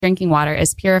drinking water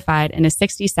is purified in a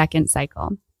 60-second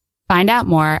cycle. Find out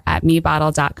more at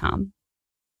mebottle.com.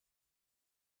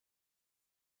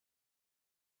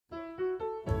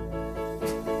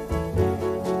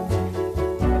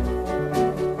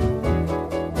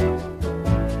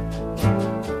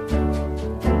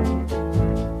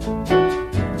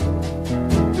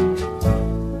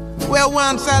 Well,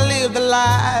 once I lived the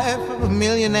life of a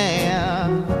millionaire,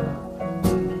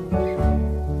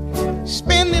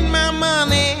 spending my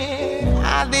money,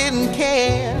 I didn't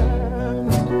care.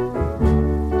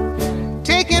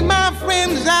 Taking my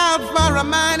friends out for a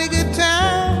mighty good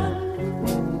time,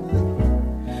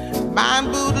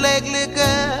 buying bootleg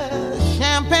liquor,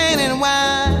 champagne and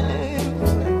wine.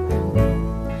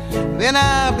 Then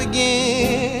I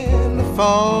began to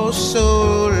fall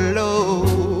so low.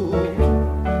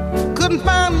 Couldn't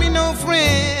find me no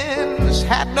friends,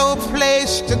 had no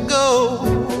place to go.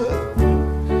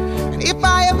 And if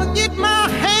I ever get my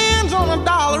hands on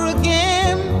 $1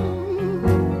 again,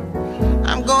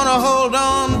 I'm gonna hold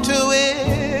on to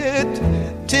it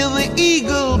till the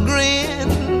eagle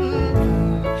grin.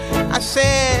 I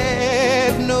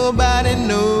said, nobody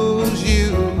knows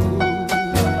you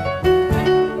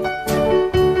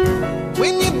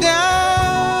when you're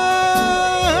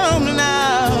down and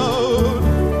out.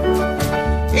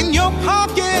 In your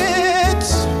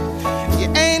pockets, you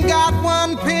ain't got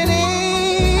one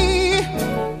penny,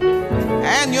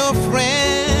 and your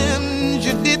friends,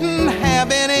 you didn't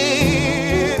have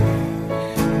any.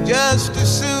 Just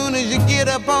as soon as you get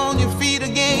up on your feet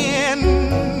again,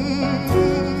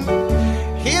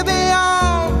 here they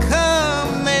all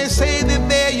come. They say that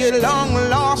they're your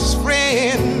long-lost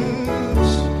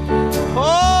friends.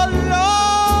 Oh,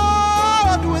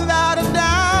 Lord, without a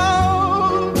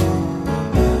doubt,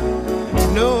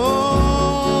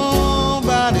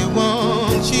 nobody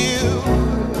wants you.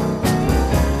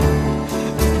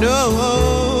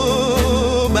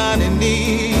 Nobody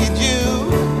needs you.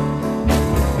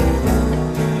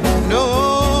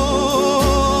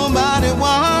 Nobody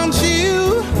wants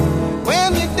you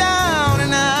when you're down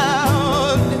and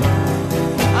out.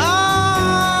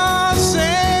 I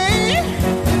say,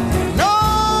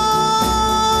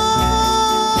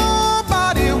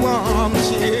 nobody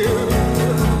wants you.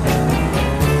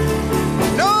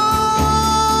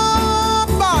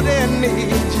 Nobody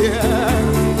needs you.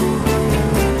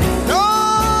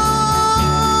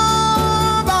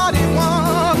 Nobody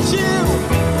wants you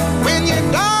when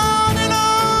you're down and out.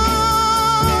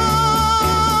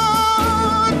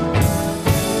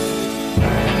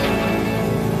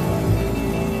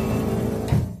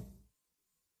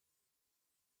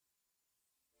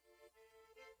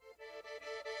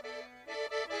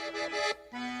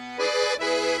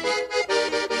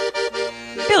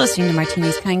 You're listening to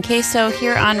Martini's Kind Queso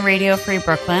here on Radio Free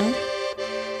Brooklyn.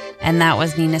 And that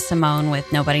was Nina Simone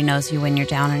with Nobody Knows You When You're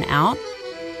Down and Out.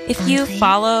 If you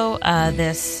follow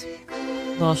this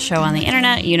little show on the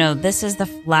internet, you know this is the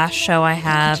last show I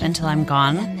have until I'm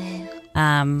gone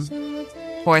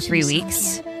for 3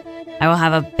 weeks. I will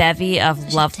have a bevy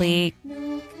of lovely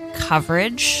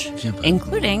coverage,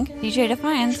 including DJ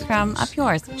Defiance from Up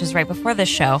Yours, which is right before this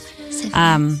show.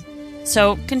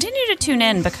 So continue to tune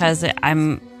in because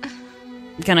I'm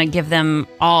going to give them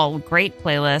all great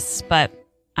playlists, but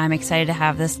I'm excited to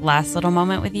have this last little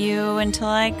moment with you until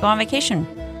I go on vacation.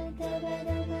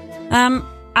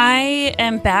 I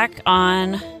am back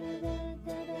on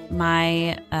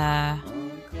my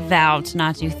vow to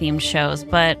not do themed shows,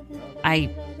 but I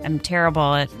am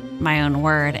terrible at my own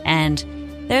word, and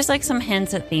there's like some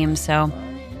hints at themes, so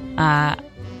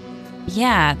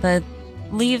yeah, the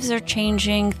leaves are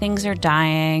changing, things are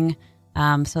dying,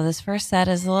 so this first set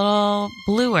is a little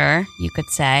bluer, you could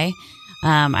say.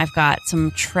 I've got some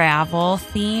travel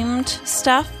themed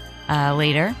stuff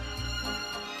later.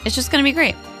 It's just going to be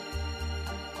great.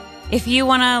 If you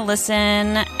want to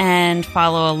listen and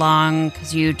follow along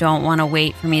because you don't want to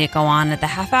wait for me to go on at the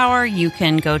half hour, you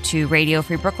can go to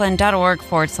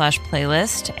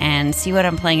radiofreebrooklyn.org/playlist and see what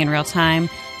I'm playing in real time.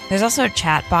 There's also a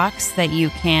chat box that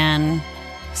you can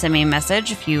send me a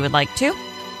message if you would like to.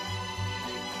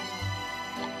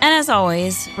 And as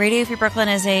always, Radio Free Brooklyn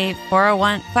is a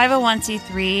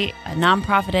 501c3 a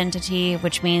nonprofit entity,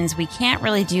 which means we can't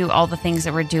really do all the things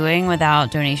that we're doing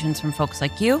without donations from folks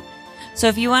like you. So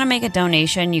if you want to make a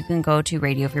donation, you can go to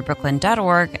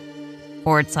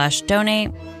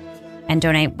radiofreebrooklyn.org/donate and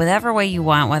donate whatever way you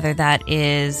want, whether that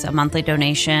is a monthly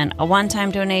donation, a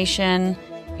one-time donation.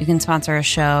 You can sponsor a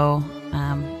show.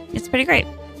 It's pretty great.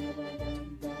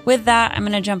 With that, I'm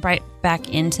going to jump right back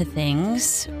into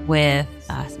things with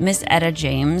Miss Etta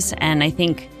James. And I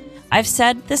think I've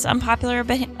said this unpopular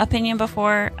opinion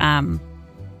before,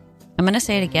 I'm going to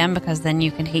say it again because then you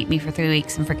can hate me for 3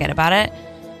 weeks and forget about it.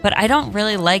 But I don't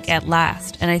really like At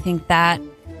Last. And I think that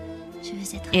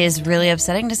is really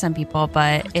upsetting to some people,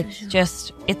 but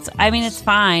it's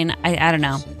fine. I don't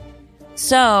know.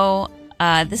 So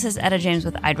this is Etta James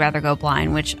with I'd Rather Go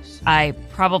Blind, which I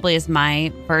probably is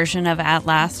my version of At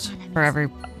Last for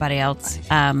everybody else.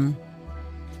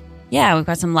 Yeah, we've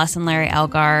got some Les and Larry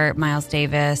Elgar, Miles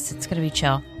Davis. It's going to be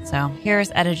chill. So here's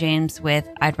Etta James with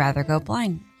I'd Rather Go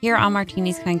Blind here on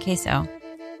Martini's Con Queso.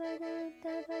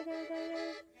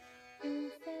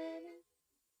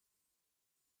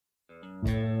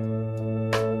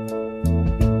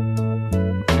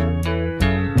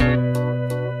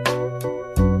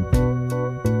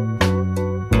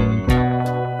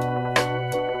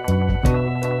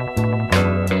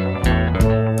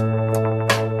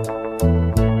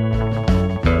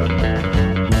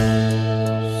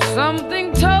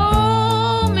 Something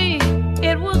told me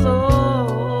it was over.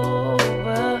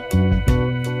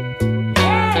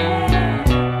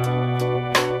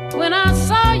 When I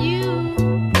saw you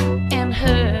and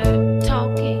her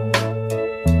talking,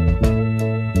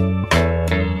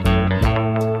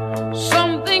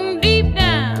 something deep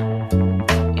down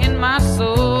in my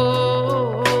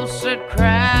soul said,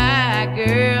 cry,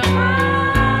 girl.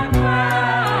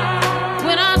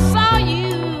 When I saw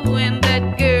you and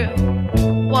that girl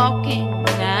walking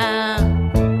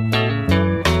down,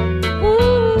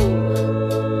 ooh,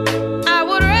 I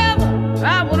would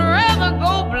rather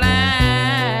go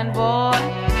blind, boy,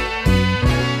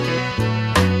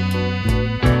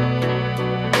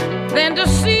 than to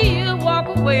see you walk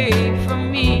away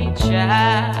from me,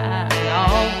 child.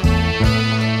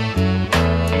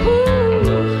 Ooh.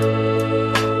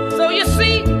 So you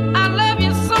see, I love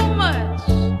you so much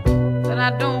that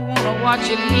I don't want to watch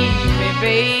you leave me,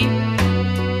 babe.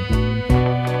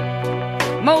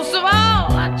 Most of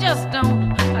all, I just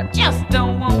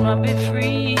don't wanna be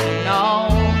free, no.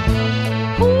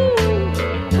 Ooh,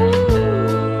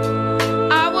 ooh.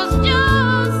 I was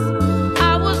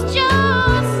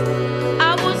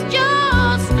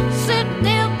just sitting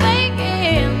there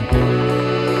thinking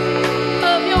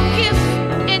of your kiss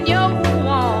and your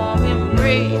warm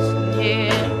embrace,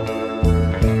 yeah.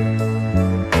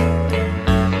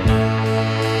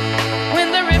 When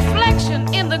the reflection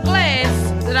in the glass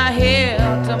that I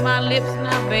held to my lips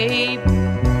now, babe,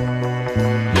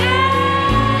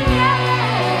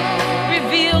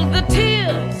 revealed the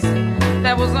tears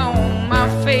that was on my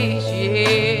face,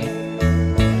 yeah.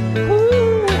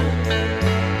 Ooh.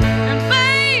 And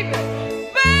baby,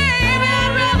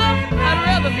 I'd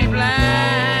rather be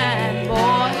blind,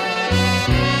 boy,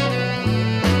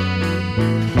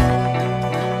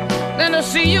 than to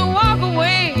see you walk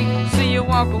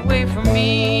away from me,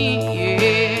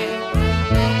 yeah.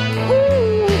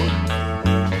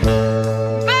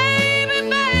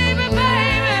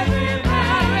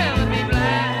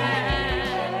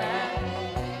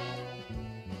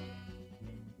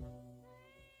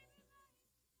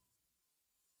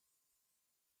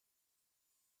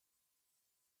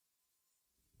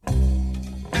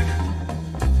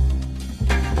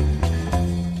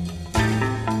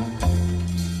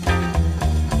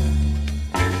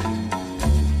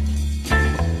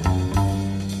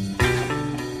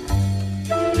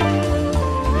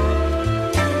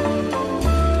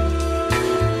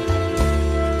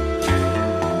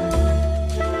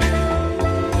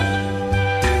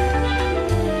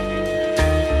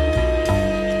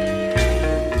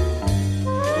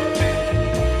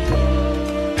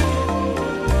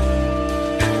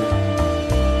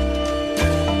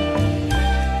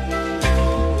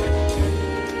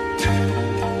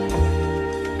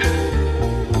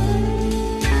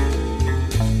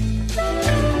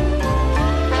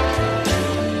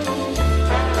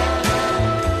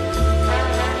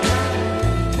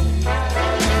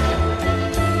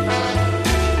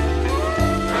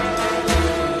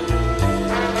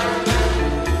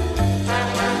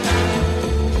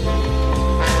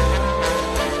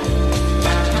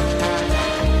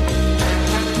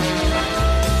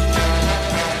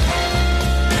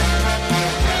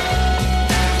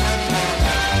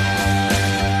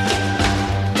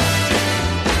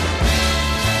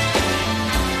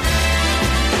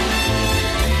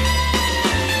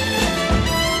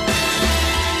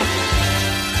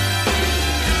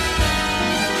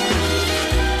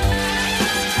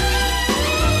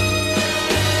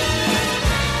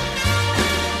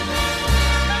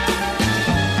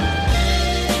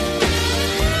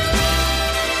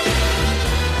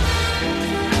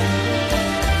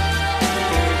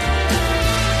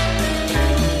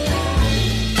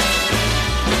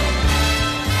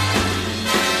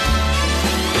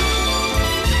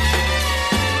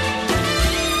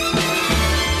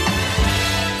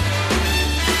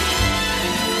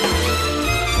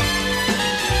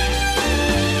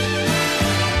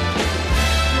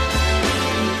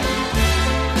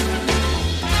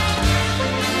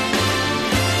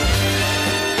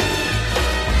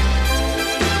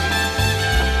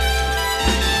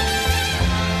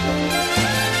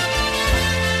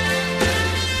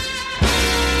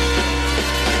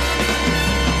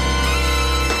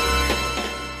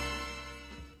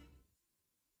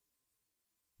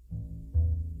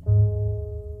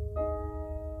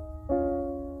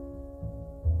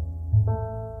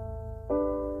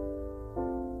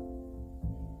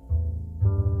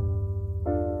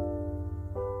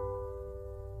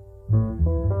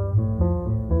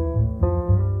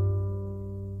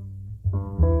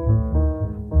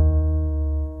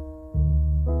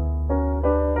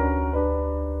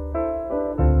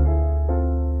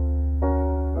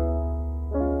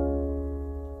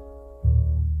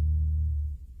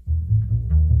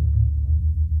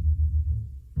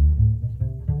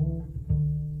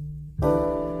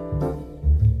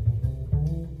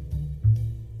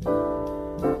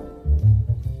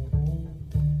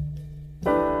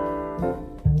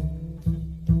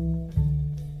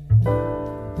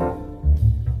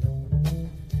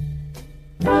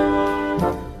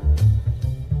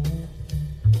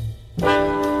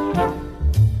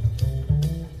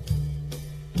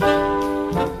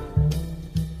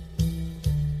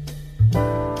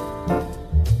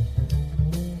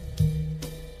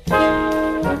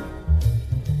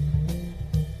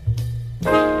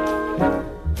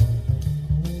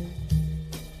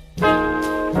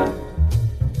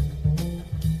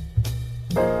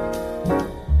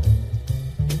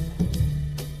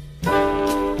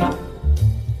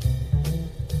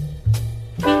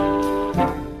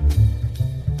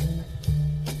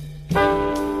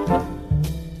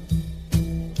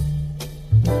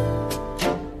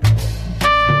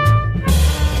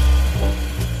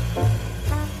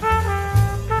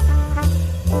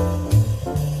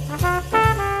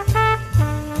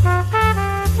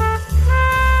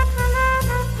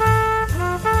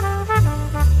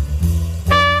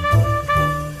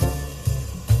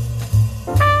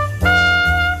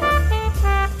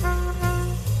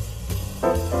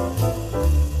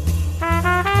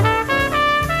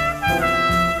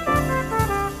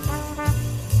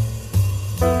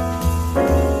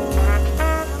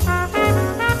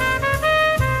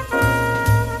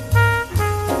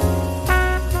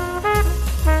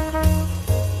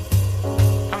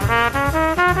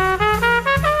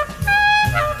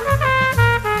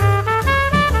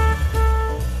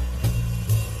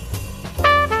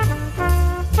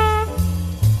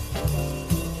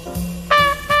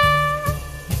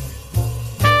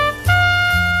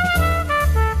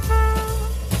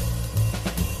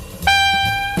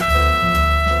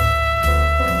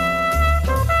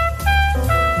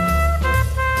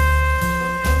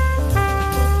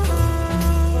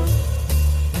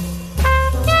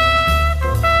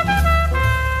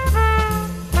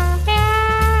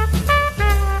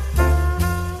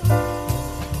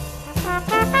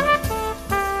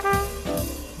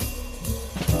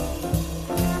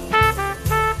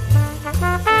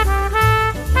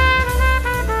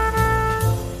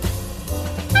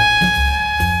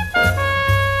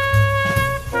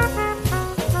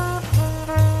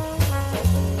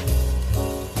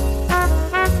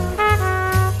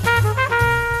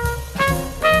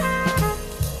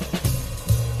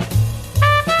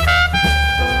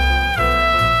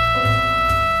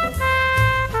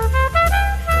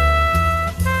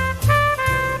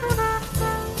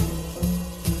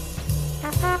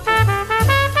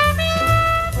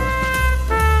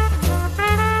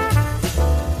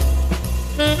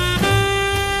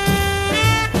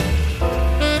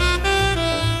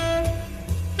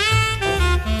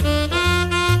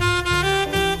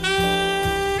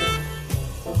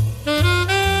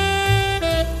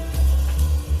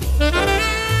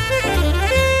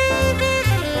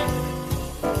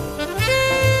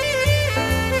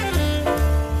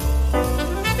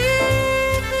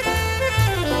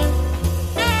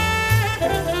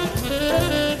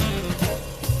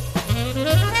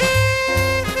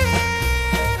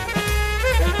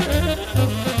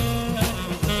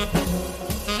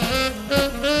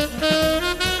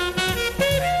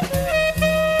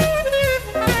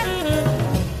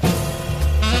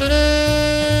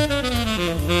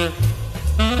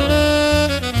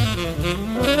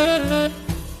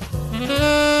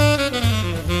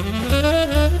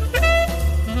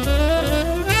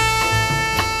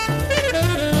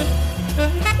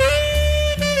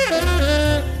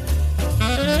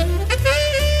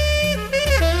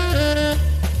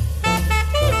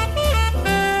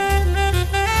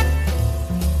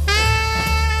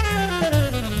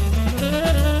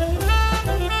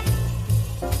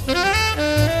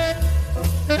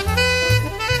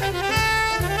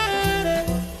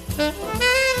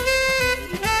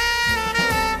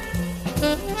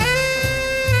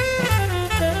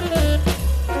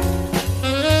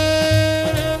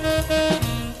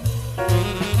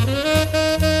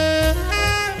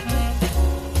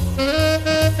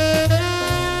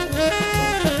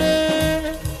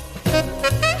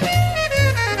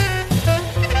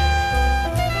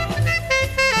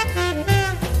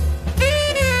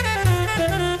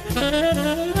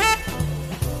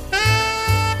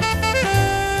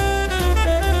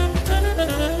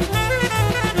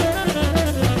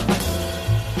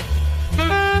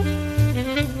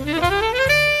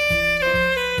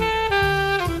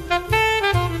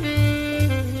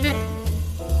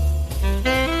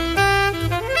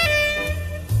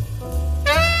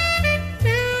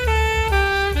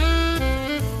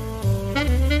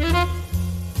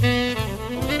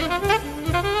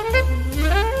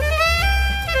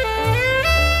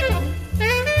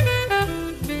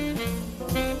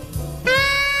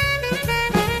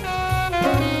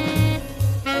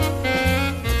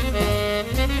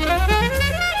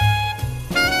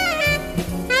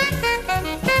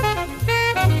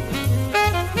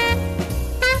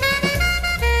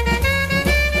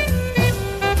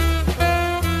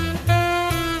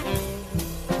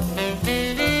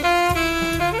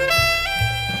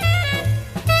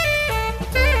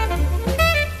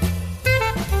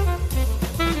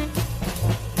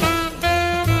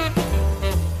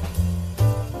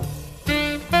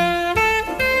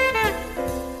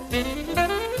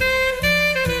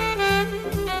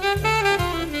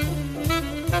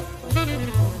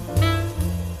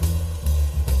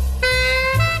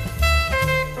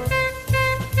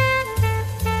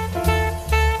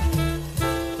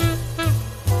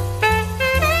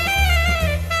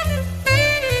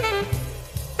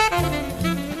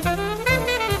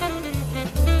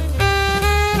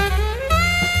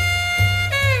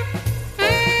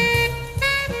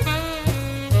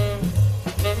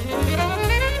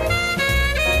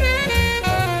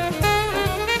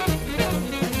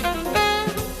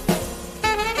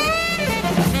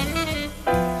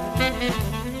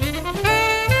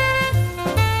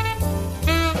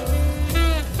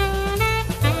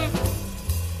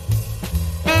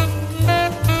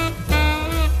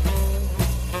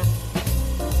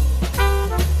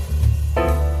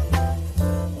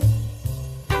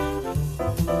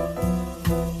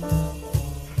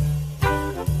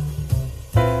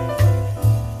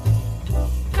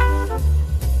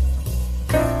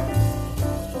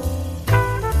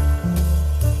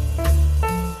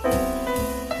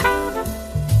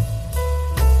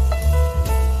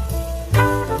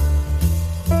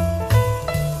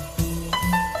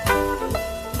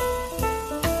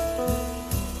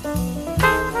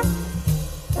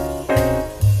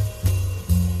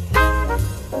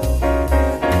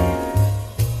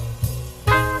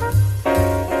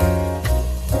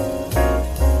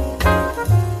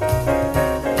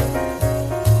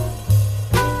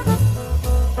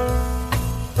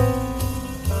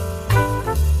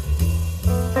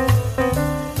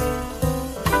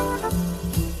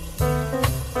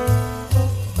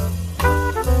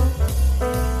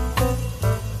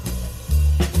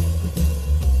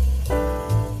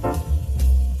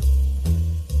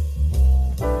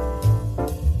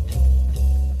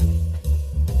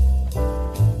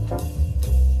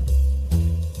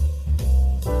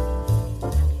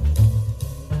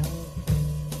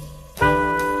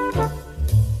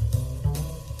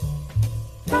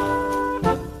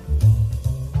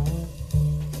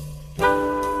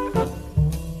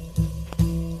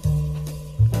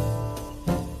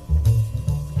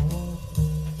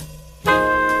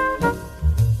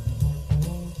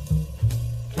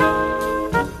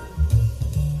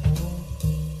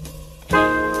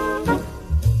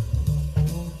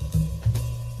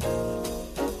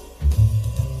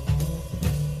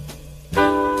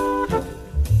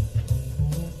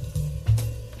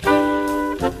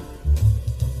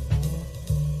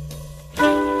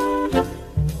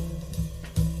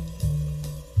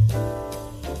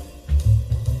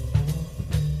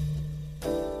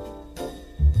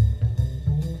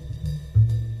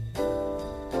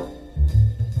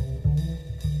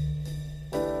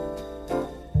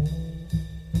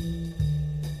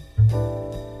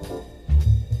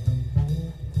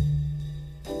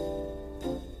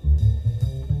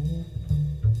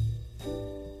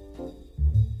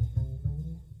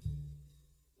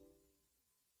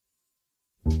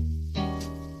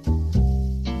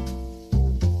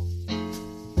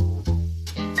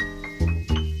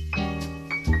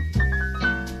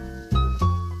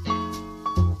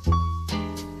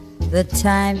 The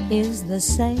time is the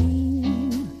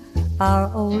same, our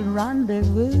old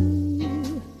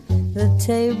rendezvous. The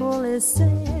table is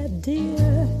sad,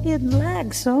 dear, it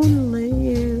lacks only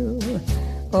you.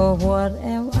 Oh, what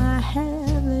am I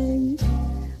having?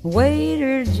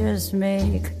 Waiter, just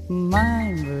make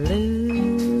mine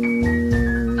blues.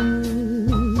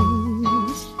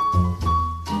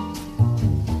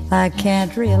 I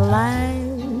can't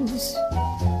realize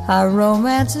our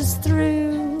romance is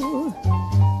through.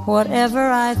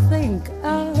 Whatever I think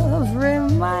of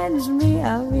reminds me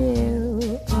of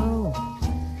you. Oh,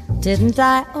 didn't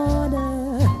I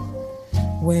order?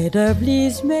 Waiter,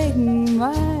 please make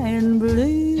mine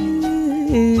blues.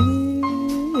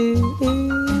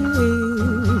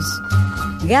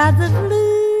 Got the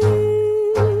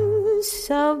blues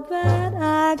so bad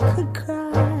I could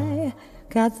cry.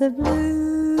 Got the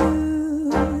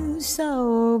blues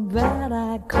so bad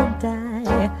I could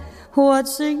die.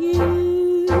 What's the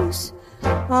use?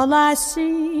 All I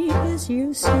see is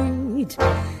you, sweet.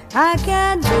 I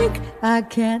can't drink, I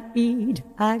can't eat,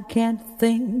 I can't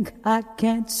think, I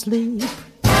can't sleep.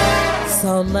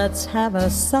 So let's have a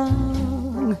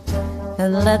song,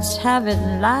 and let's have it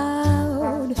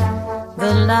loud.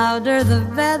 The louder the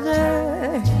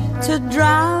better, to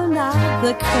drown out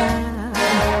the crowd.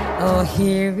 Oh,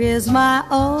 here is my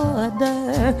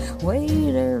order.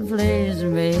 Waiter, please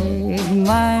make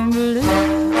mine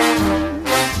blue.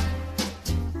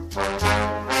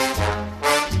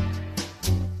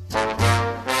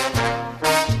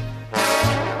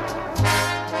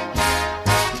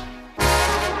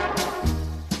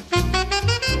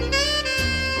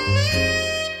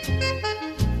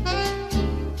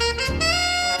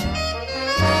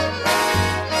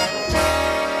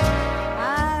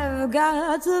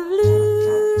 Got the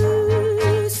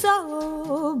blues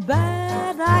so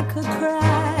bad I could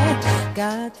cry.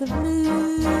 Got the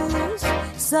blues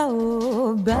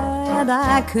so bad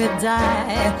I could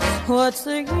die. What's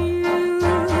the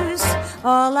use?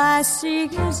 All I see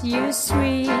is you,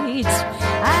 sweet.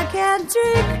 I can't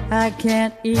drink, I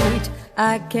can't eat,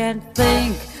 I can't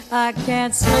think, I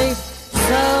can't sleep.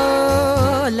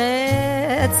 So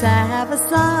let's have a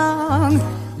song,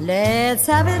 let's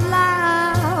have it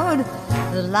loud.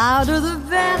 The louder the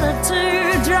better,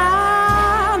 to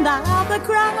drown out the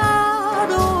crowd.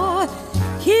 Oh,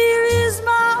 here is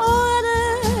my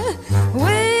order.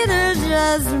 Waiter,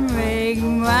 just make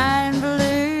mine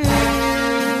blue.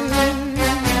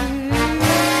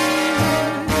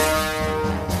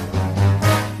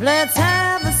 Let's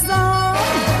have a song,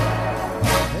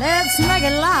 let's make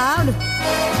it loud.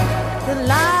 The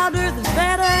louder the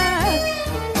better,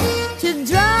 to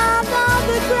drown out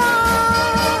the crowd.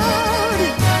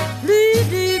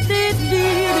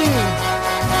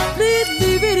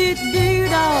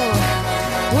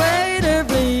 Waiter,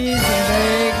 please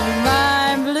make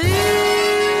mine blue.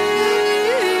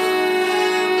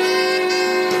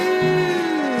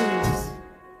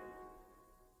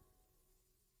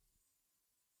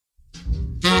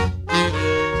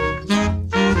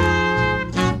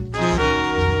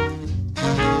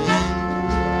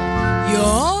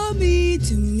 You're me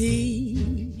to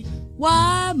me.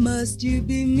 Why must you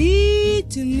be me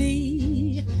to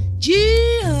me?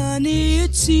 Gee, honey,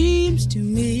 it seems to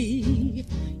me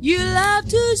you love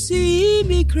to see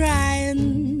me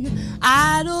crying.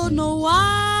 I don't know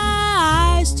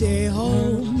why I stay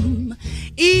home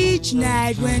each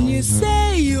night when you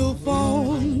say you'll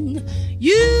phone.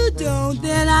 You don't,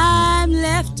 then I'm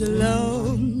left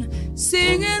alone,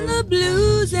 singing the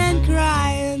blues and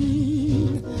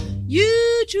crying.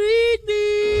 You treat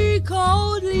me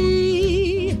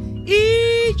coldly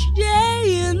each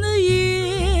day in the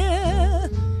year.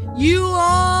 You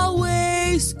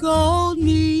always scold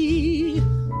me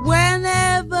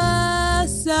whenever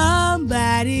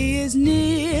somebody is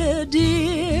near,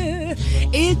 dear.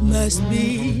 It must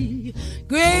be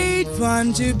great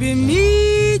fun to be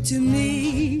me to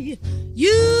me.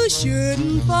 You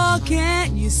shouldn't fall,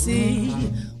 can't you see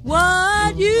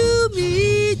what you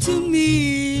mean to me?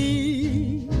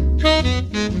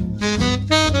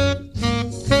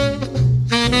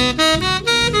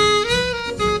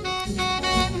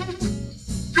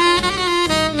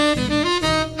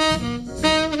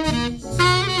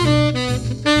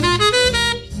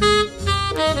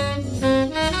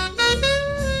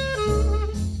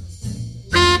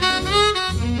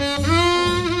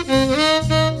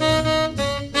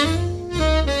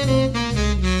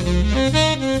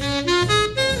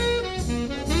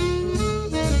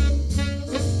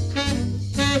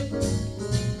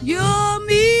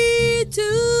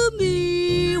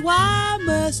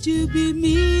 To be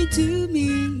me to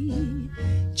me.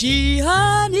 Gee,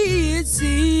 honey, it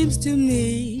seems to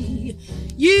me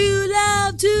You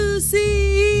love to see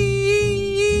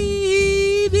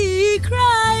me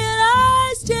cry and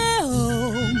I stay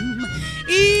home.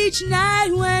 Each night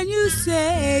when you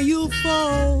say you'll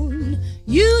phone,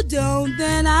 you don't,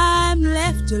 then I'm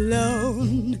left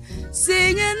alone,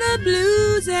 singing the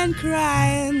blues and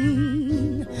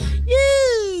crying.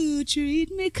 You treat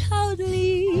me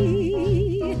coldly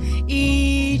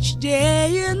each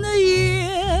day in the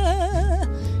year.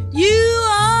 You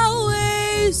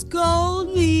always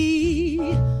scold me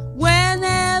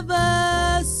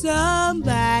whenever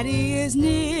somebody is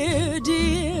near,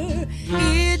 dear.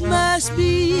 It must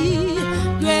be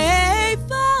great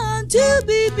fun to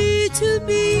be to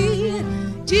me.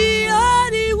 Gee,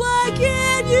 honey, why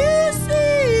can't you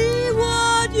see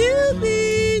what you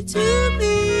mean to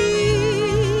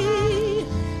me?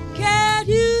 Can't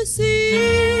you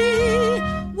see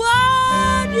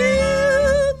what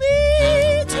you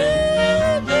mean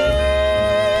to me?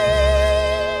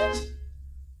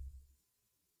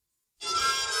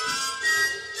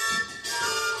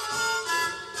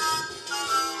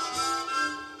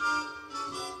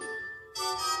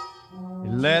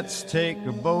 Let's take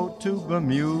a boat to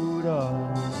Bermuda.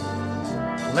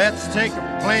 Let's take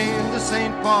a plane to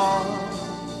St. Paul.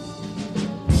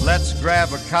 Let's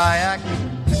grab a kayak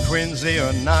to Quincy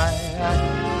or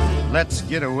Nyack. Let's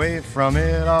get away from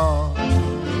it all.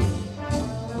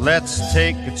 Let's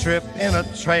take a trip in a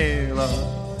trailer.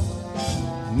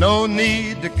 No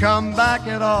need to come back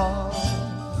at all.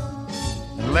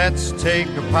 Let's take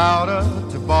a powder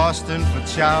to Boston for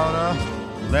chowder.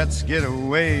 Let's get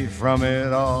away from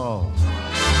it all.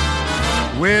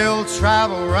 We'll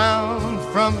travel round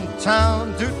from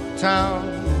town to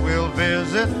town. We'll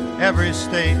visit every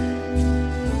state.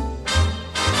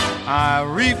 I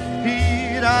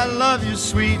repeat, I love you,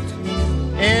 sweet,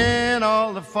 in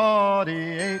all the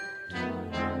 48.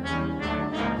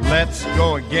 Let's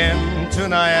go again to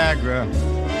Niagara.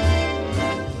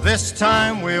 This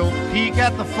time we'll peek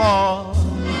at the fall.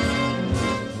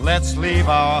 Let's leave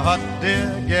our hut,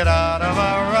 dear, get out of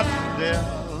our rut, dear.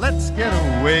 Let's get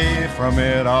away from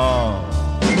it all.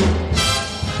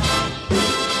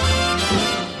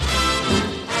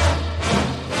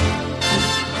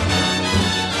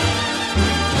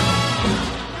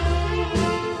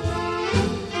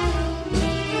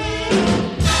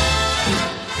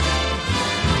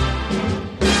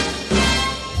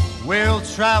 We'll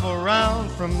travel round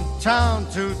from town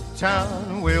to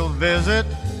town. We'll visit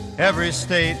every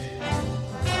state.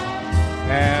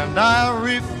 And I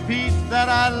repeat that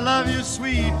I love you,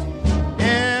 sweet,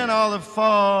 in all the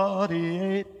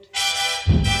 48.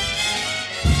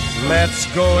 Let's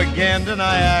go again to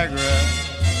Niagara.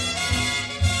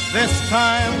 This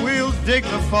time we'll dig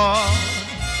the fall.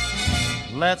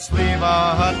 Let's leave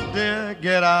our hut, dear,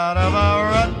 get out of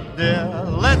our rut, dear.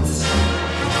 Let's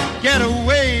get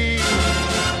away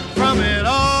from it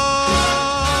all.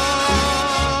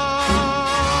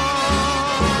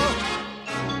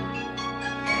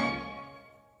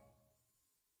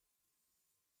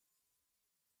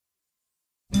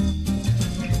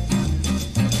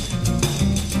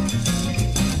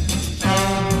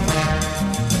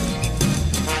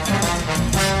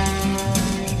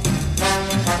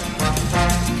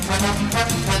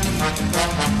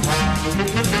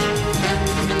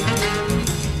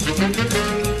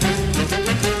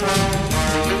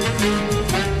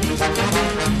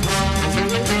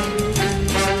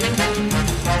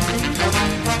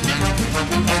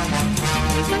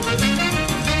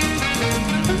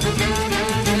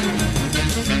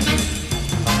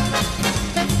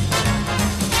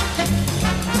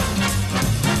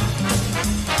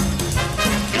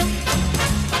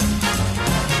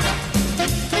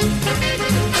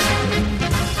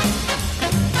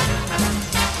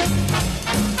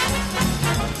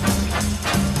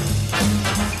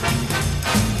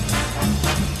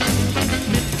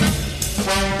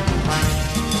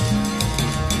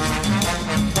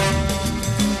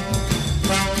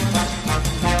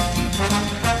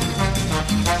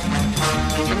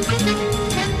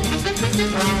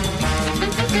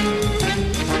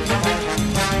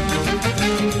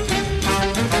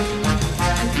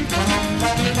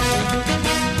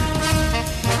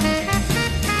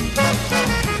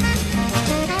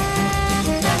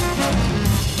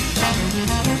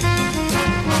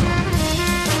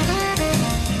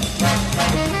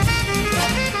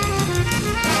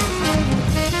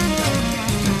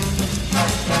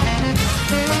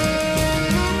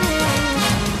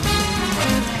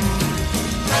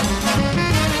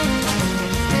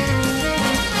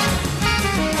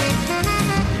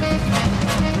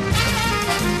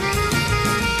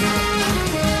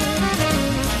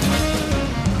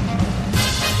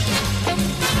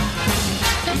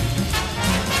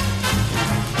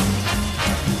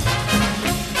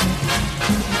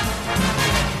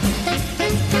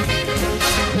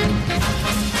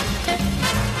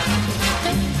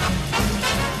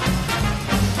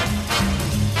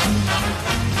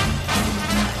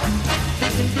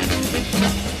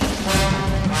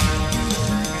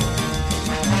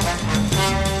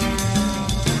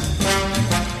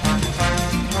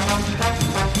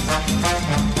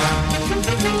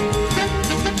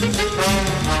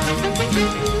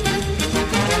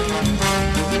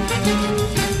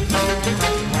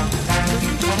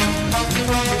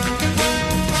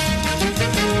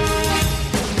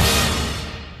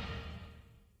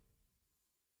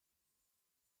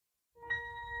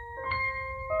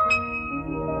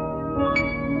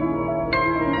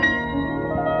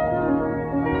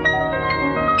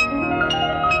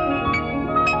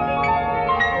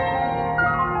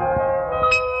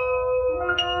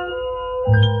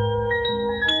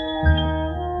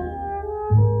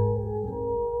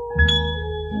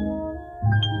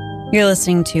 You're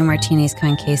listening to Martinis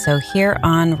con Queso here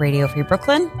on Radio Free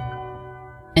Brooklyn.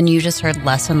 And you just heard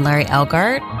Les and Larry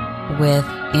Elgart with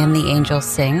And the Angels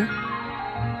Sing.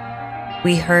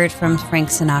 We heard from Frank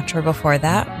Sinatra before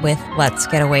that with Let's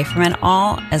Get Away From It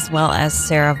All, as well as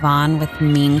Sarah Vaughan with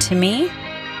Mean to Me.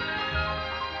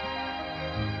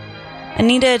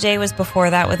 Anita A'Day was before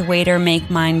that with Waiter Make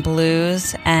Mine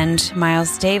Blues, and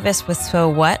Miles Davis with So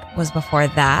What was before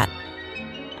that.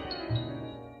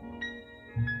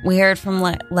 We heard from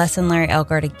Les and Larry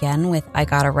Elgart again with I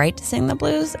Got a Right to Sing the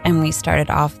Blues, and we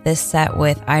started off this set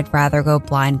with I'd Rather Go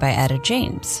Blind by Etta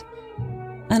James.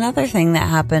 Another thing that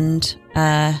happened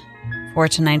for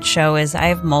tonight's show is I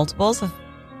have multiples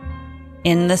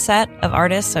in the set of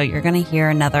artists, so you're going to hear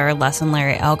another Les and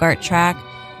Larry Elgart track.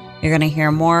 You're going to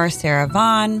hear more Sarah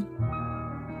Vaughan,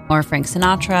 more Frank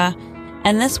Sinatra,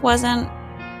 and this wasn't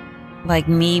like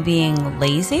me being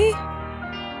lazy.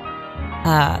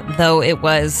 Though it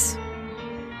was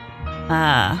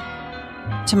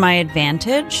to my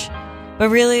advantage. But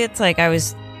really, it's like I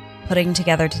was putting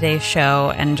together today's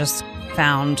show and just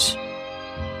found...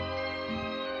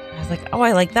 I was like, oh,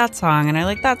 I like that song, and I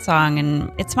like that song,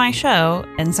 and it's my show,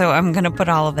 and so I'm going to put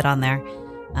all of it on there.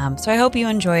 So I hope you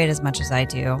enjoy it as much as I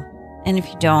do. And if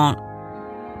you don't,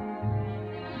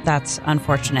 that's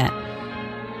unfortunate.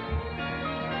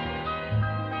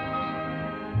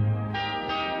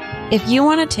 If you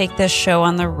want to take this show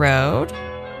on the road,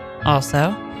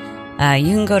 also,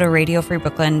 you can go to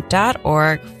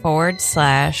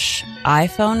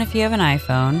radiofreebrooklyn.org/iPhone if you have an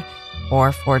iPhone,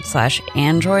 or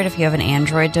 /Android if you have an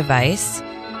Android device.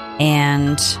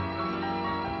 And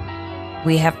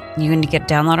you can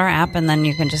download our app, and then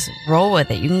you can just roll with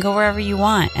it. You can go wherever you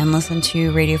want and listen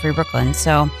to Radio Free Brooklyn.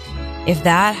 So if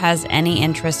that has any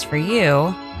interest for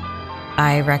you,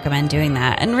 I recommend doing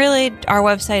that. And really, our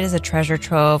website is a treasure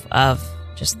trove of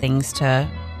just things to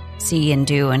see and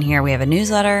do. And here we have a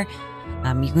newsletter.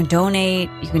 You can donate.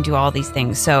 You can do all these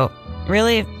things. So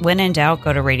really, when in doubt,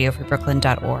 go to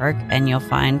radiofreebrooklyn.org and you'll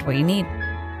find what you need.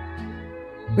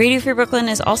 Radio Free Brooklyn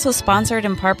is also sponsored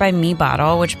in part by Me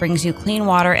Bottle, which brings you clean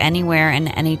water anywhere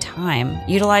and anytime.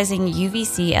 Utilizing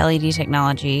UVC LED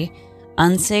technology,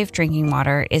 unsafe drinking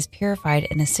water is purified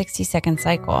in a 60-second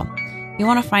cycle. If you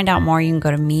want to find out more, you can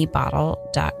go to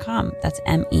mebottle.com. That's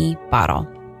M-E Bottle.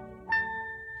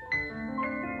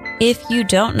 If you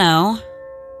don't know,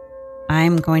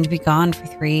 I'm going to be gone for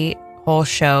 3 whole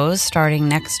shows starting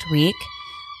next week.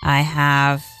 I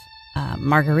have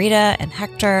Margarita and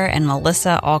Hector and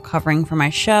Melissa all covering for my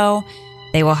show.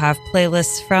 They will have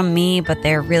playlists from me, but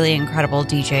they're really incredible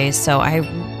DJs. So I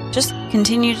just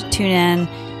continue to tune in.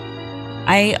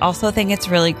 I also think it's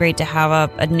really great to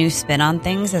have a new spin on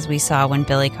things, as we saw when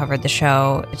Billy covered the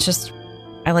show. It's just,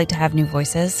 I like to have new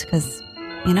voices because,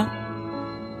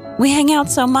 we hang out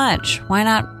so much. Why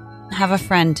not have a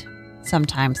friend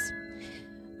sometimes?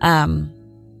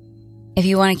 If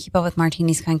you want to keep up with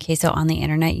Martinis con Queso on the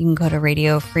internet, you can go to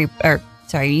you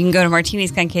can go to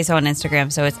Martinis con Queso on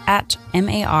Instagram. So it's at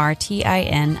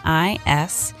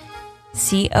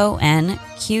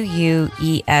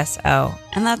MartinisConqueso.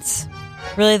 And that's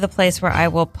really the place where I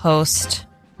will post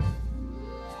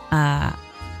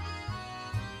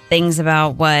things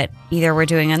about what either we're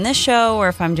doing on this show, or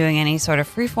if I'm doing any sort of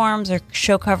freeforms or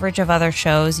show coverage of other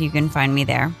shows, you can find me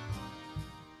there.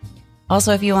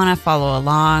 Also, if you want to follow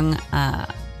along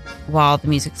while the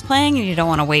music's playing and you don't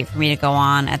want to wait for me to go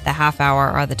on at the half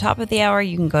hour or the top of the hour,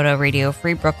 you can go to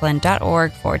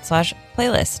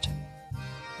radiofreebrooklyn.org/playlist.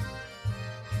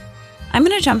 I'm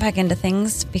going to jump back into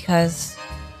things because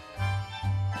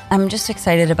I'm just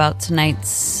excited about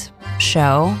tonight's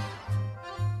show.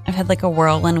 I've had like a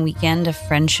whirlwind weekend of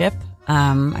friendship.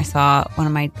 I saw one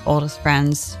of my oldest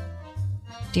friends,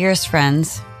 dearest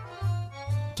friends,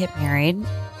 get married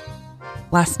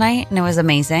last night, and it was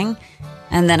amazing.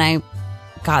 And then I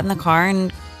got in the car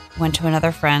and went to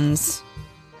another friend's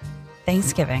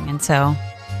Thanksgiving. And so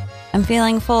I'm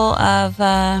feeling full of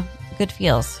good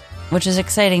feels, which is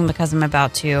exciting because I'm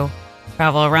about to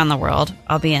travel around the world.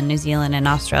 I'll be in New Zealand and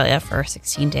Australia for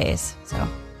 16 days. So,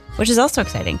 which is also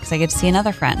exciting because I get to see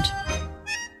another friend.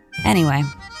 Anyway,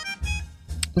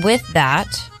 with that,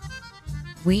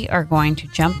 we are going to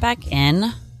jump back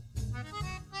in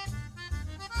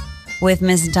with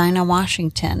Miss Dinah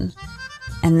Washington.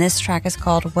 And this track is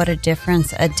called What a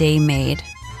Difference a Day Made.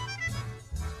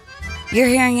 You're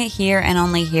hearing it here and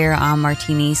only here on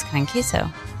Martinis con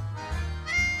Queso.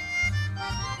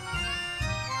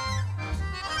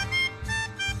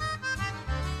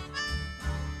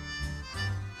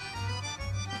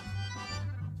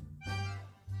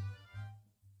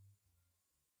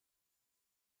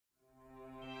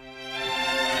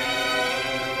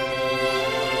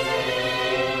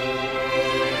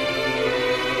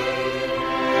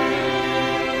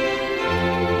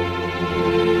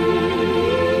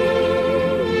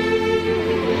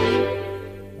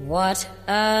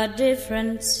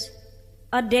 difference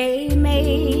a day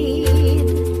made.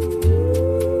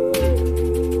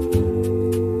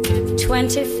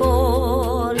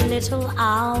 24 little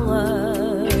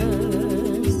hours.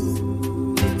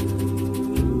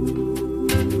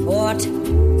 What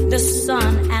the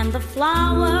sun and the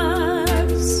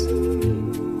flowers.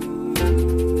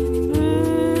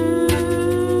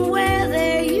 Where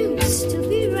there used to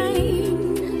be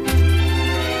rain.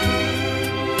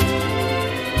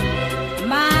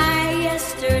 My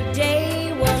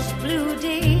yesterday was blue,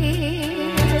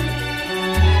 dear.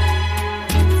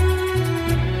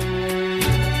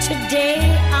 Today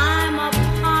I'm a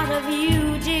part of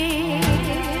you, dear.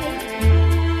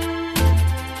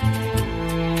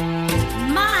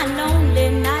 My lonely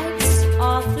nights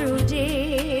are through,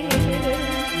 dear.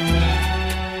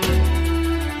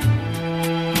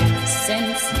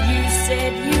 Since you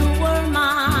said you were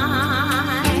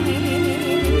mine,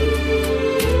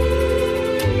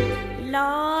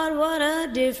 Lord, what a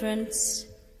difference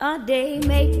a day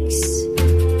makes.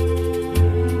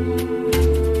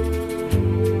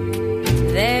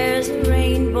 There's a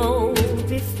rainbow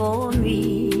before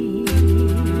me.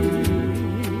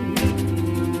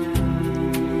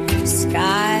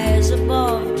 Skies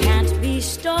above can't be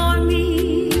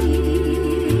stormy.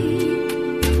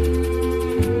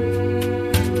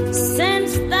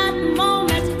 Since that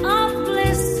moment of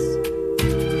bliss,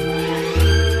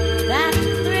 that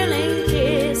thrilling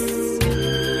kiss,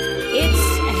 it's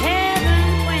heaven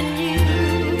when you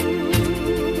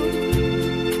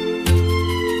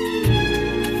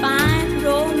find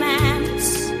romance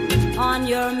on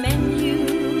your menu.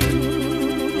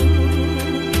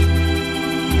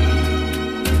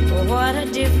 What a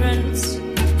difference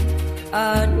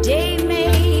a day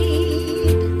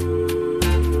made,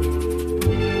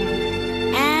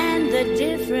 and the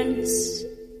difference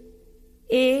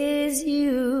is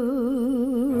you.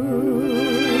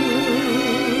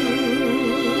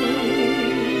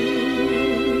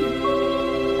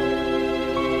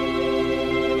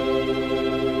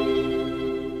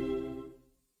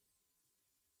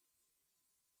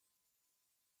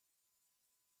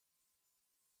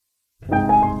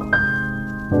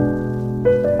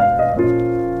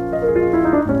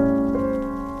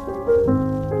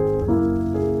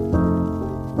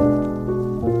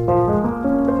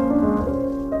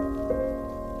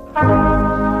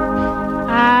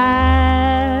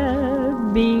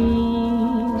 I'll be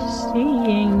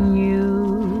seeing you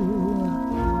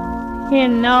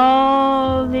in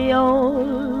all the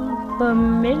old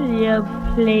familiar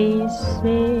places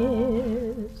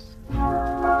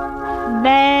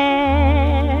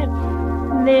that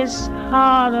this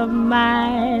heart of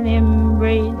mine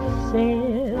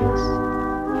embraces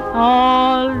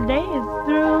all day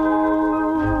through.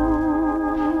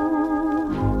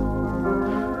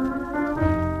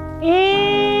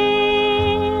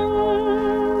 In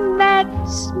that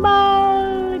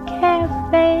small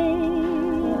cafe,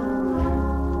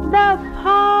 the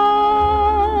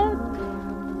park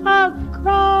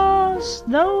across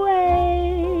the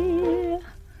way,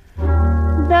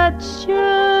 the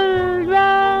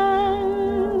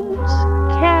children's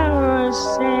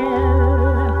carousel,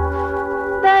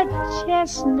 the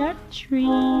chestnut trees,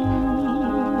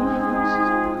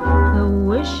 the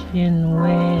wishing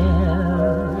well.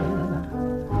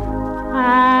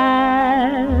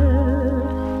 I'll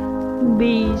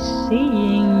be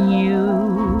seeing you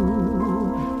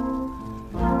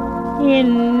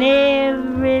in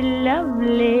every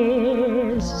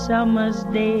lovely summer's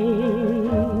day,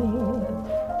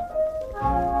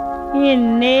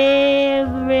 in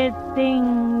everything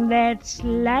that's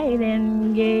light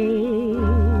and gay.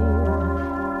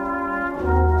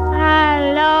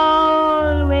 I'll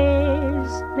always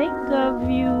think of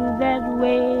you that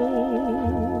way.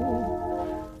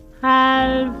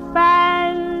 I'll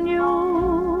find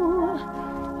you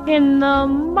in the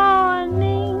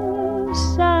morning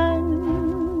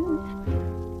sun,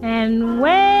 and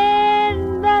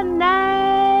when the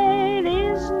night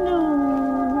is new,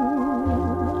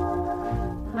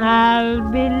 I'll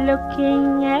be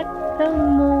looking at the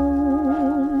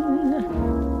moon,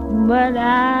 but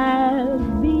I'll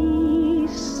be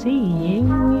seeing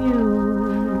you.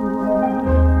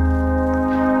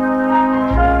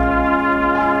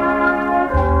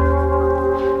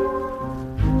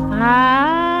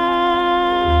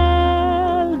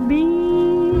 I'll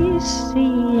be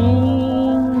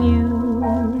seeing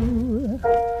you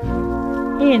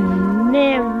in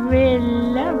every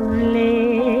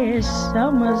lovely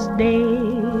summer's day,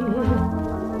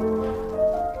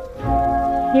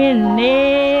 in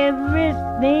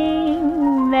everything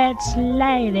that's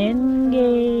light and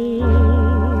gay.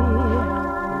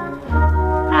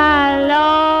 I'll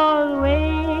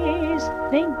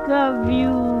think of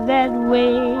you that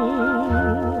way,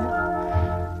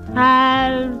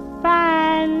 I'll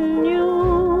find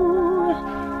you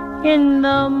in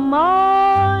the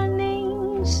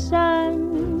morning sun,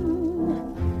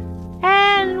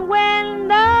 and when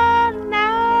the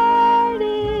night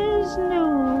is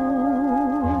new,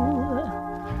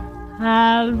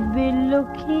 I'll be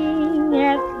looking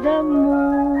at the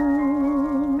moon,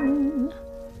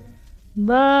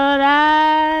 but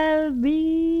I'll be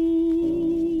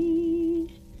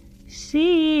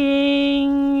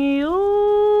seeing you.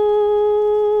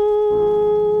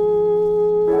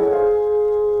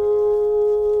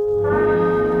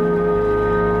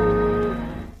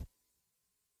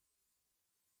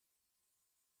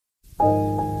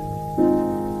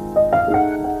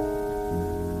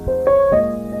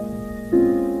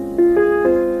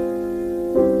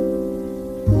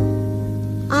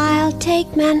 I'll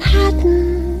take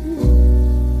Manhattan,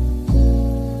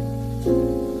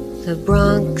 the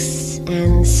Bronx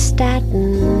and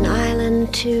Staten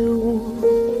Island too.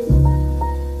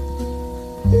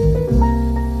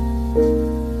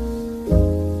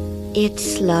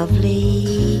 It's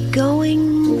lovely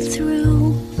going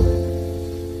through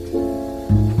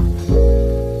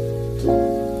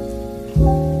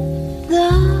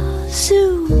the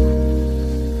zoo.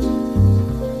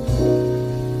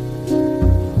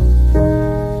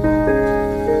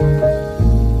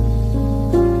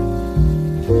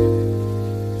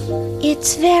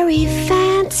 It's very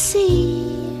fancy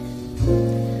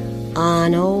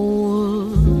on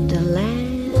old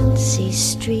Delancey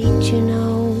Street, you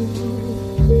know.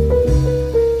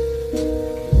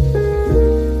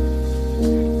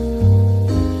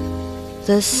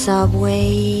 The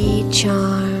subway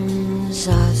charms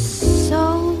us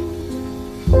so.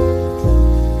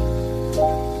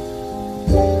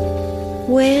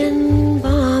 When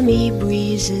balmy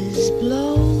breezes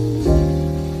blow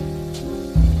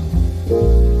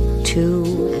to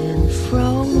and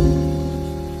fro,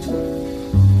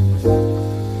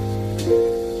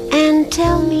 and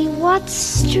tell me what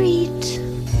street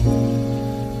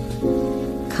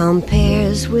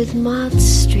compares with Mott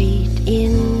Street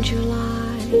in July.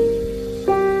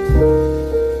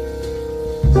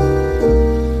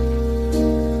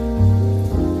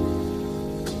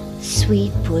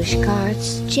 Sweet push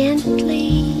carts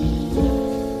gently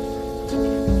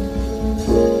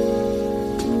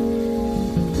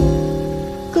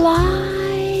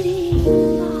gliding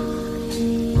by.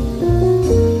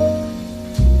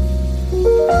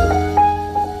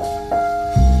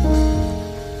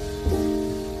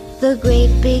 The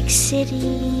great big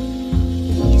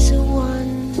city's a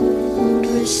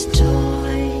wondrous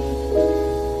toy.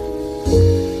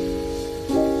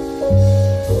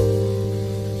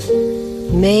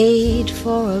 Made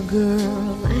for a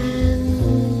girl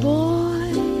and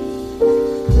boy.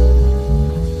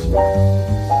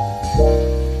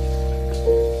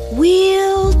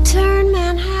 We'll turn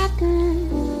Manhattan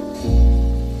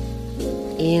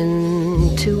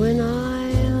into an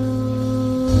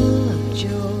isle of joy.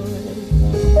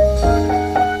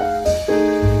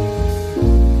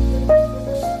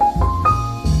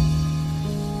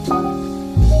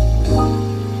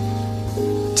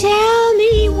 Tell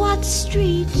me what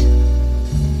street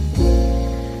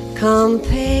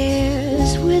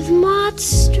compares with Mott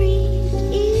Street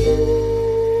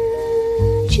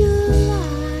in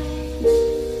July.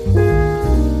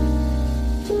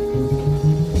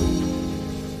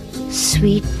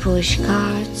 Sweet push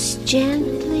carts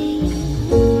gently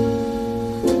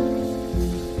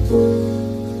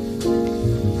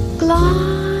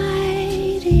gliding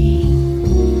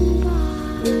by.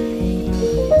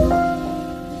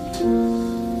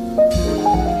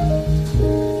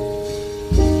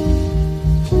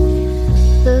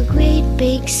 The great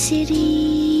big city's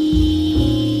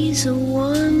a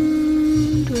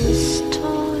wondrous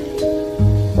toy.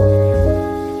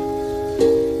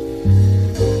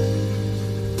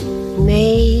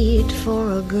 Made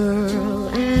for a girl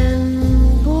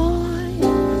and boy.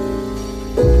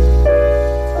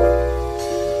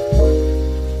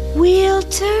 We'll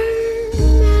turn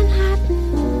Manhattan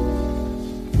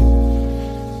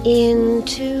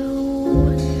into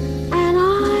an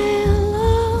isle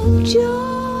of joy.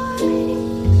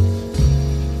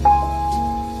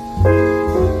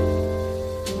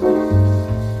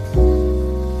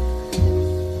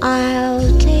 I'll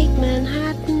take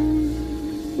Manhattan.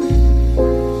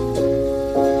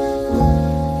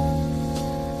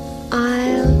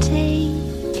 I'll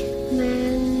take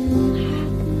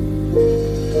Manhattan.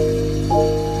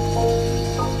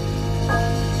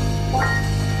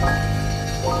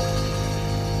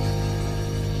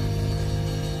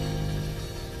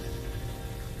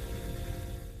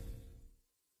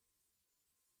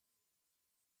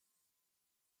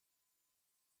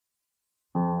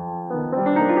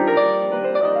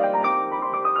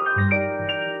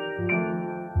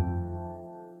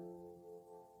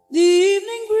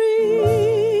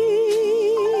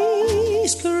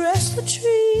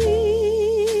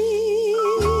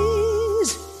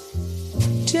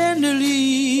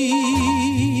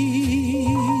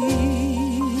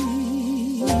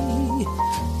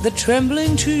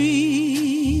 trembling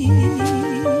trees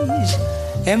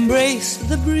embrace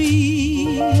the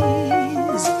breeze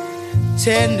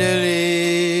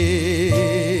tenderly.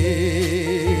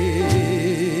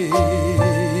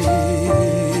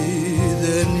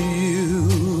 Then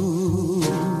you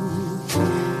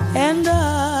and I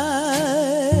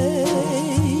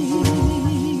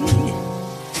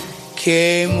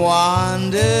came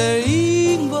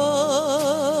wandering by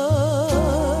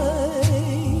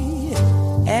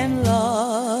and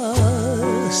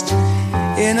lost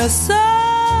in a sigh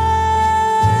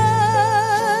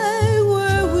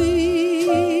were we.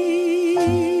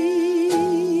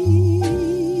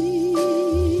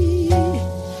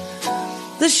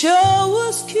 The shore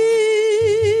was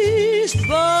kissed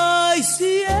by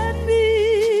sea and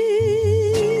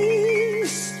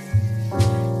mist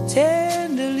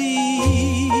tenderly.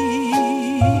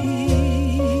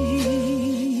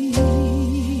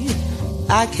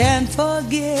 I can't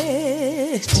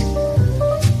forget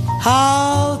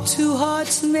how two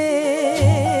hearts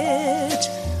met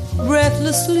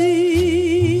breathlessly.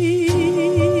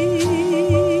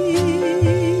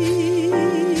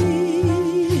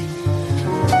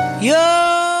 Your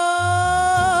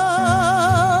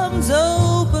arms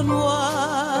open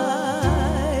wide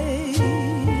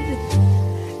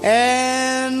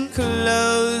and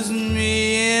close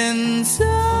me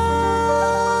inside.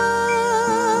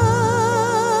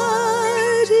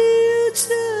 You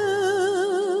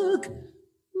took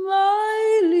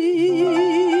my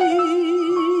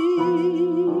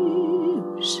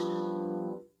lips,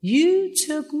 you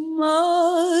took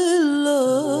my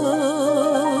love.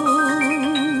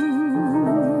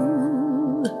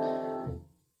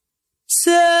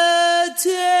 So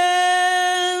tender.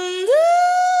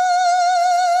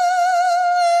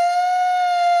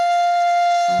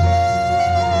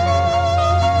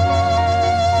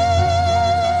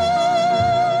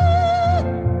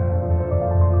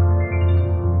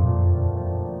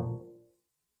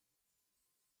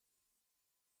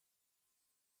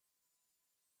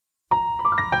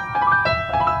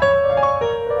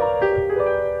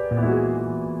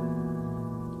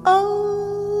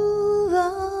 Oh, the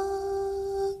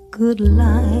good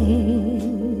life,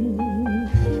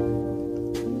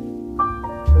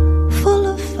 full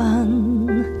of fun,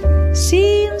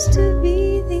 seems to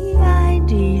be the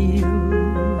ideal.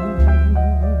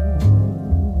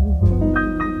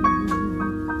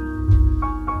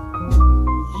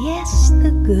 Yes,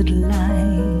 the good life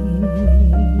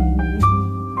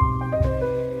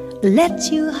lets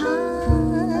you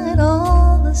hide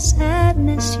all the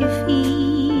sadness you feel.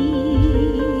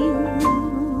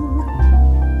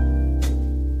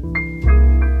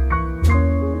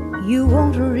 You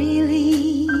won't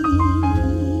really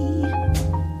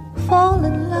fall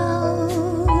in love,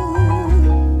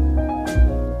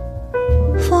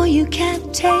 for you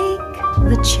can't take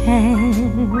the chance.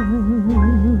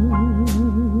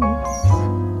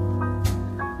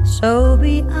 So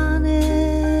be honest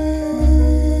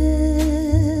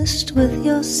with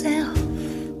yourself.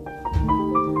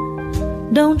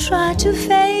 Don't try to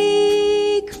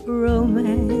fake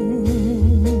romance.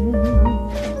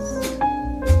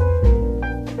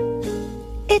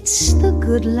 It's the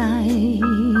good life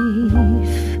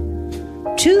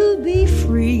to be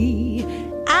free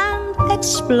and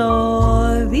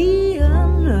explore the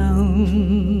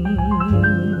unknown.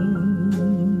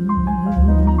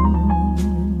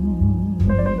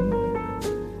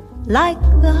 Like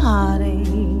the heartaches,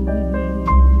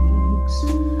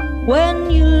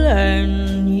 when you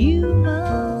learn you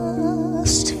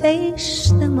must face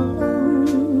them alone.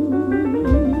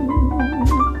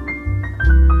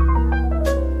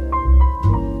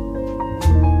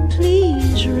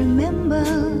 Please remember,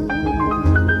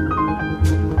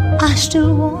 I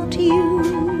still want you.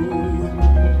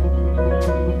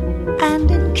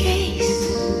 And in case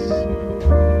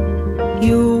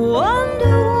you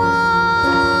wonder why,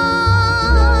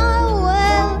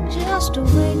 well, just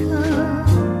wake up,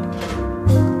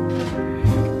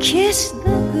 kiss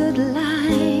the good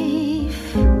life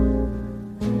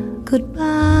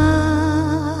goodbye.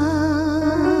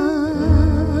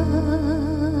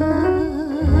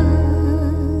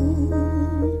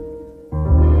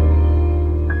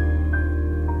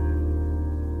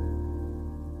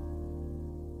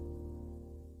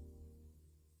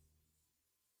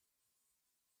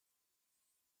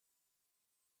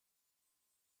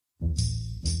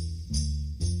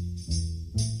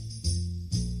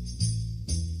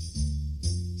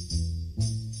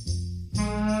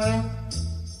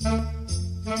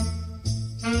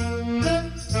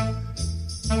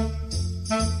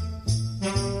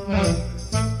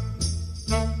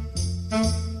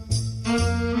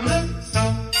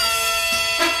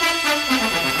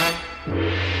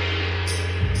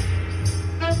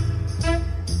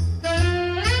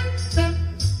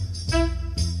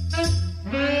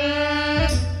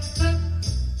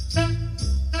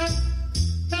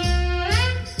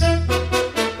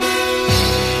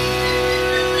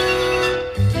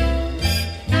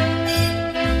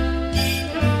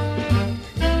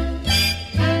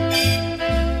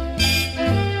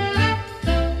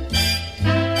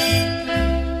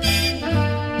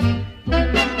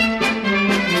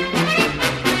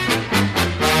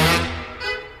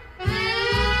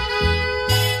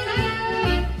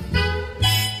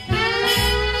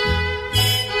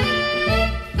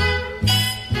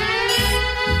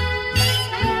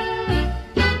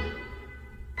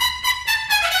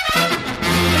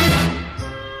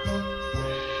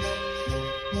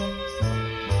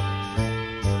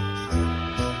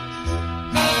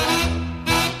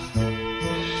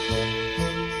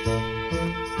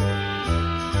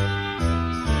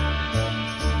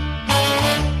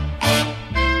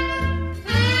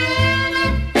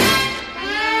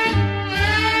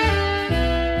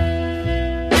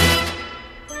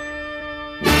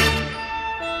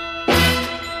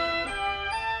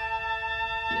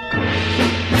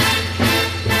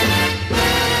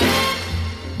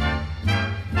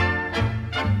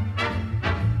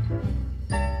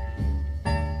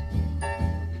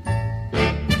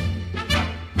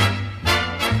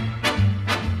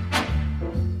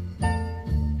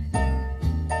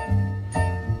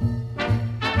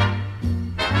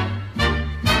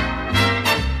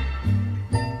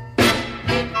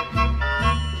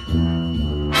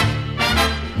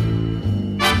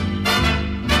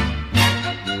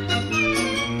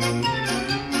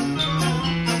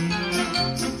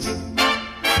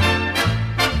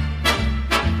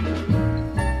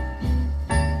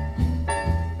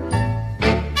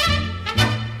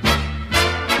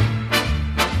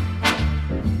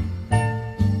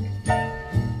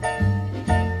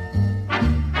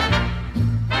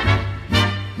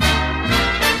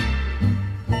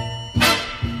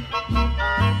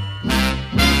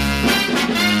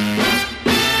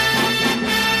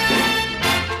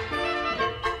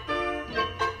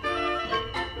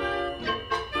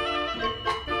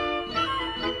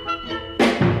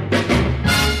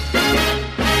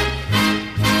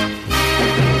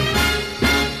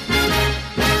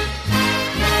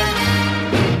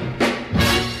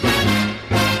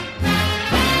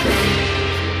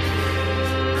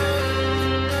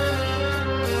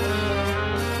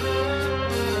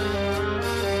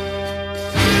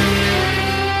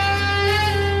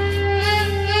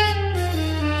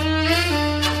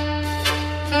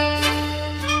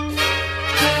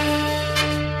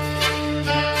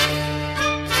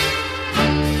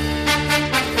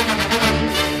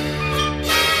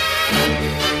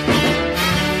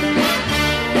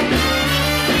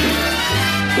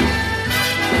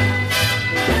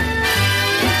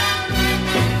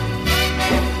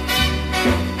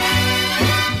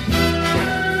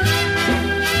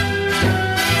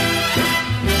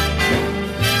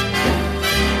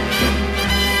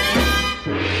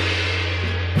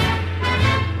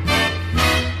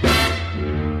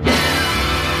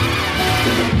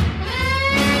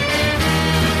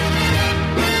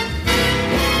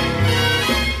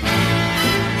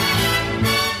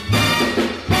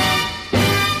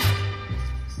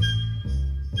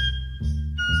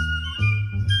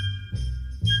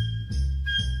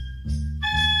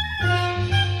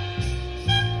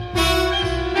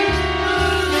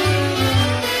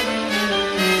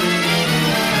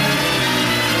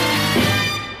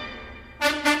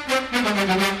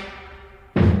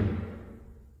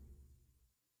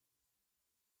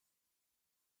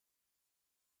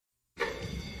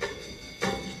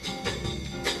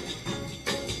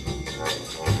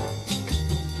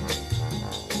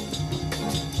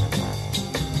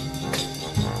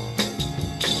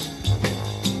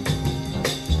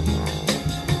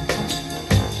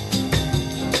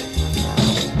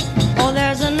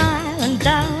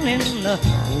 in the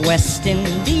West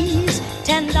Indies.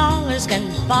 $10 can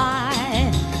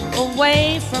buy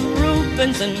away from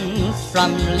Rubens and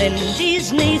from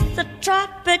Lindy's, 'neath the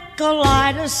tropical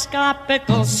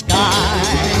kaleidoscopical sky.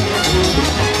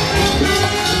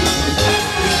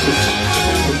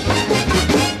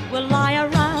 We'll lie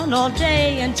around all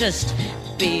day and just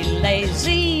be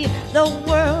lazy, the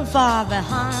world far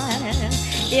behind.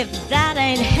 If that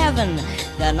ain't heaven,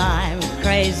 then I'm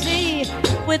crazy,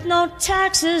 with no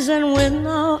taxes and with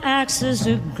no axes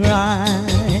to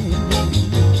grind.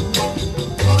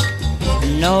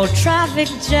 No traffic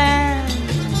jams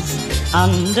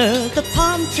under the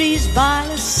palm trees by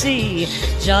the sea,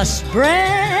 just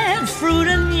bread, fruit,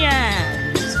 and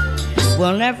yams.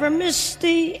 We'll never miss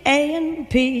the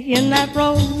A&P in that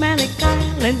romantic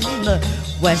island in the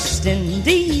West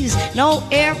Indies. No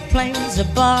airplanes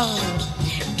above.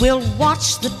 We'll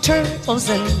watch the turtles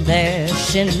and their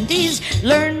shindies,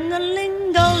 learn the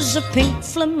lingos of pink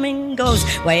flamingos,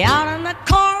 way out in the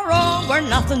coral where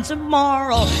nothing's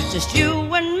tomorrow, just you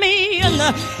and me and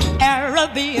the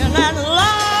Caribbean and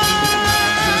love.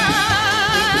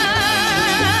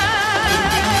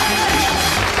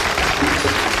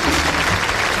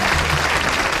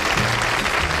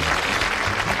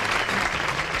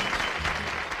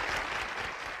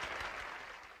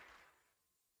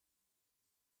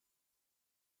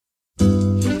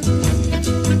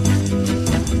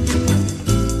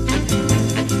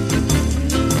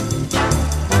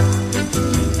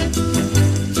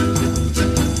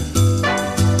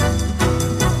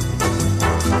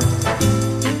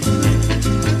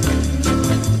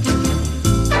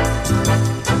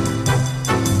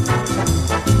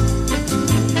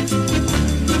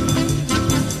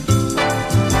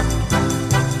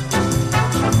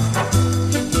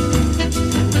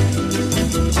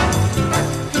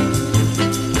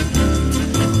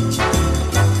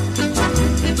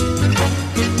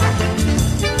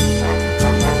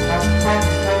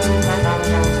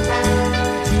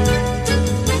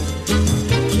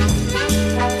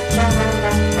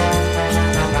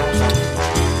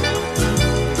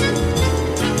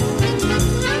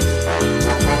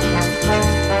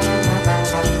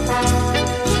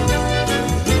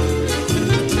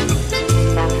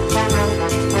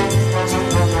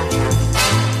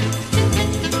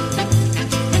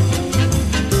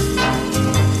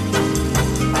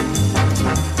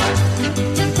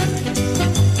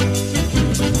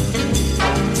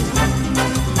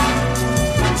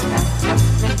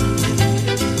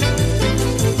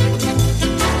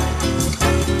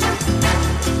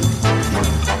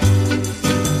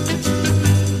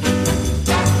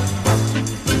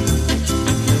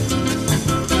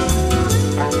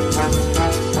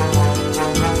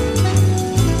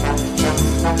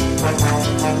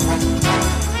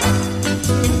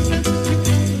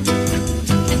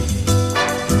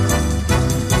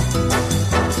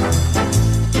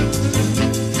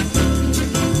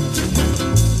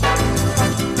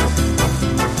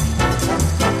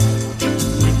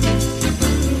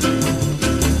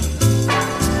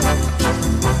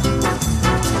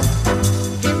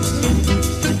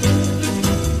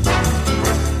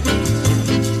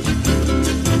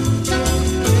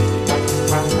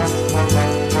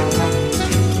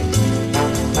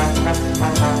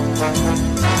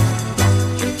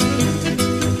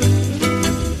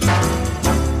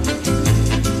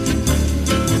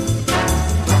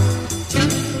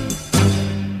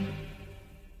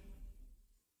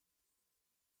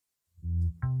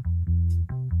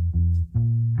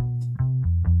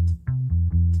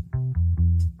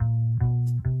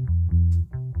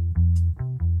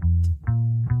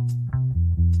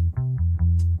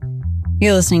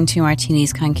 You're listening to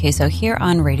Martinis con Queso here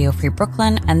on Radio Free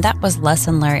Brooklyn, and that was Les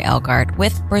and Larry Elgart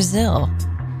with Brazil,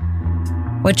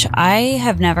 which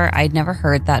I'd never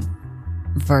heard that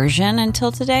version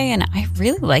until today, and I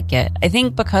really like it. I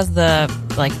think because the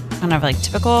kind of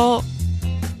typical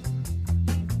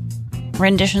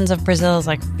renditions of Brazil is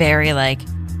very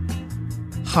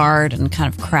hard and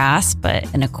kind of crass, but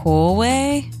in a cool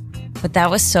way. But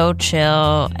that was so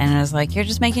chill, and it was you're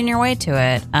just making your way to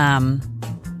it.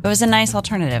 It was a nice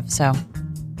alternative. So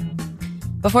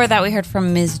before that, we heard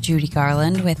from Ms. Judy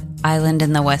Garland with Island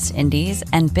in the West Indies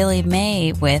and Billy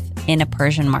May with In a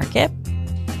Persian Market.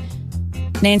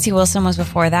 Nancy Wilson was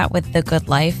before that with The Good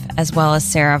Life, as well as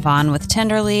Sarah Vaughan with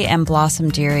Tenderly and Blossom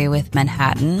Dearie with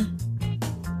Manhattan.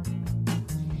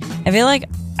 I feel like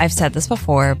I've said this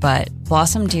before, but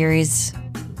Blossom Dearie's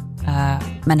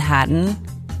Manhattan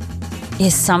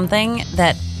is something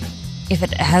that, if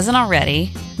it hasn't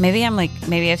already, maybe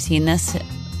I've seen this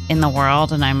in the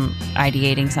world and I'm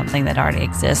ideating something that already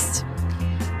exists,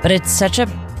 but it's such a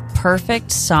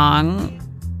perfect song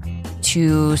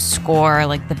to score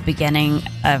like the beginning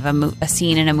of a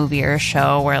scene in a movie or a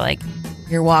show where like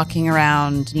you're walking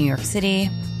around New York City,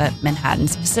 but Manhattan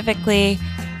specifically,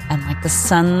 and like the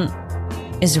sun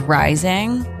is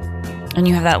rising and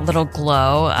you have that little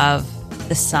glow of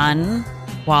the sun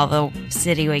while the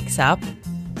city wakes up.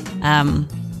 And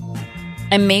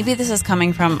maybe this is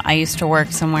coming from, I used to work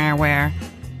somewhere where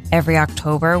every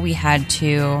October we had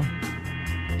to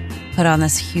put on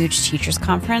this huge teachers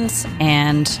conference,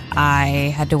 and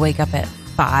I had to wake up at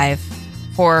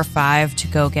 4 or 5 to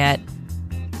go get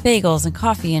bagels and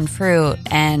coffee and fruit,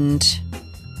 and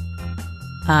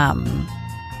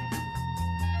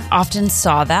often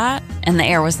saw that, and the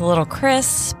air was a little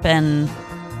crisp, and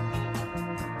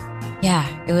yeah,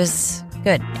 it was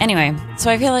good. Anyway, so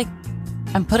I feel like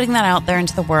I'm putting that out there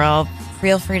into the world.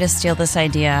 Feel free to steal this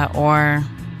idea, or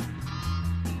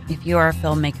if you are a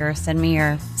filmmaker, send me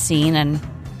your scene and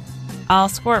I'll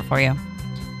score it for you.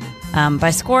 By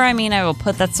score, I mean I will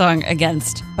put that song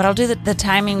against, but I'll do the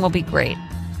timing will be great.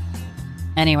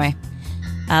 Anyway,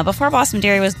 before Blossom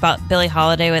Dairy was Billie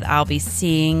Holiday with I'll Be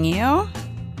Seeing You.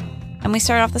 And we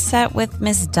start off the set with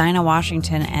Miss Dinah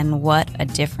Washington and What a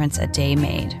Difference a Day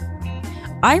Made.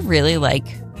 I really like,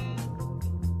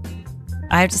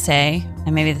 I have to say,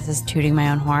 and maybe this is tooting my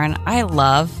own horn, I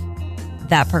love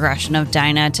that progression of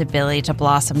Dinah to Billie to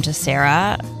Blossom to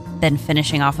Sarah, then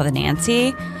finishing off with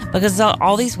Nancy, because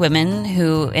all these women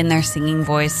who in their singing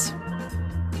voice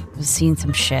have seen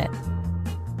some shit,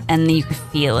 and you could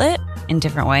feel it in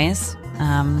different ways.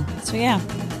 So yeah.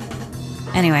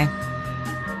 Anyway,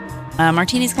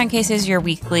 Martinis con Queso is your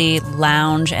weekly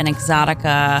lounge and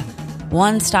exotica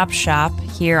one-stop shop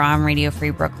here on Radio Free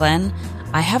Brooklyn.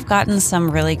 I have gotten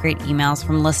some really great emails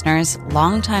from listeners,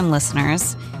 longtime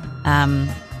listeners, that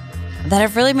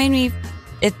have really made me,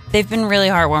 they've been really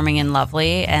heartwarming and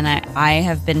lovely, and I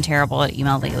have been terrible at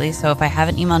email lately, so if I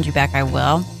haven't emailed you back, I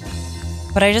will.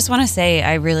 But I just want to say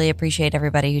I really appreciate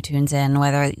everybody who tunes in,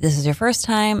 whether this is your first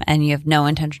time and you have no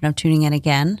intention of tuning in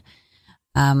again,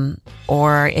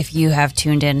 or if you have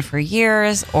tuned in for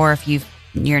years, or if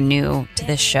you're new to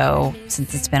this show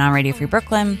since it's been on Radio Free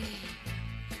Brooklyn.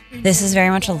 This is very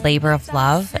much a labor of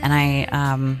love, and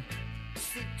I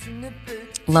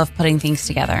love putting things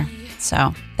together.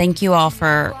 So thank you all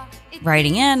for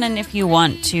writing in, and if you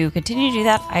want to continue to do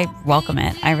that, I welcome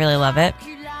it. I really love it.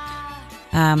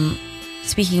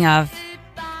 Speaking of,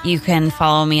 you can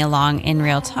follow me along in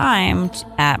real time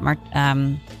at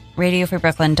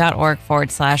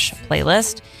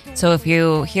radiofreebrooklyn.org/playlist. So if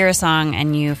you hear a song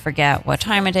and you forget what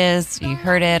time it is, you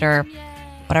heard it or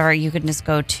whatever, you can just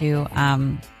go to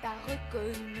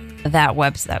that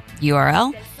website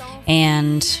URL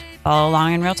and follow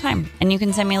along in real time. And you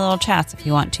can send me little chats if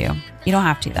you want to. You don't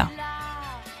have to, though.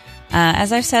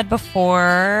 As I've said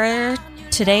before,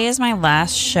 today is my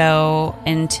last show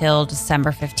until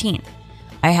December 15th.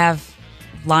 I have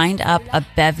lined up a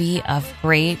bevy of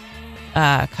great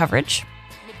coverage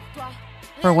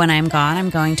for when I'm gone. I'm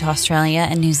going to Australia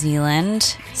and New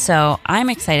Zealand, so I'm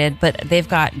excited, but they've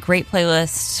got great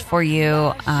playlists for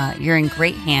you. You're in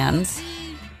great hands.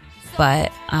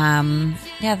 But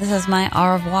yeah, this is my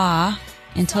au revoir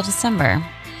until December.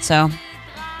 So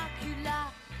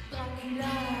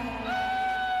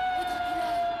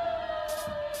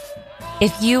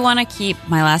if you want to keep,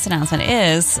 my last announcement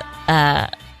is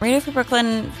Radio Free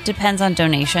Brooklyn depends on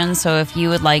donations. So if you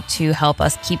would like to help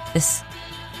us keep this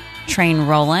train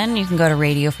rolling, you can go to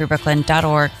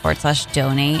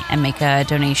radiofreebrooklyn.org/donate and make a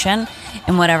donation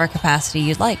in whatever capacity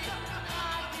you'd like.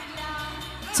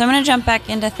 So I'm going to jump back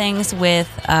into things with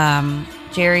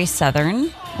Jerry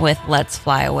Southern with Let's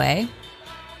Fly Away.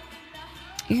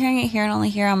 You're hearing it here and only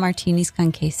here on Martinis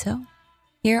con Queso,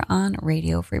 here on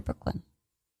Radio Free Brooklyn.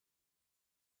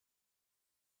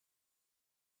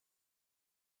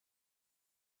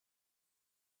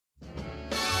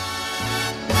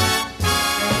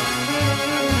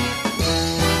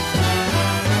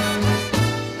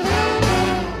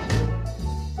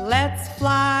 Let's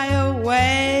fly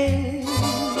away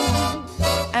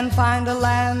and find a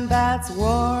land that's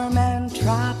warm and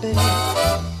tropic,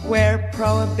 where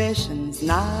prohibition's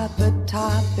not the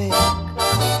topic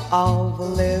all the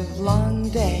livelong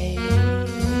day.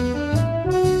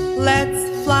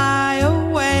 Let's fly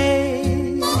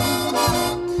away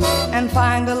and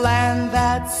find a land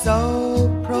that's so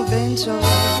provincial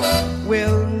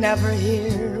we'll never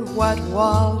hear what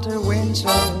Walter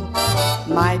Winchell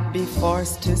might be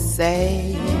forced to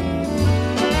say.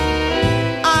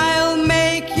 I'll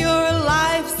make your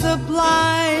life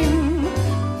sublime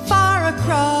far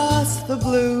across the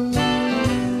blue.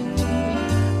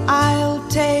 I'll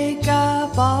take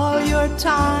up all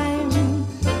time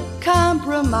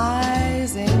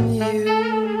compromising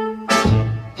you.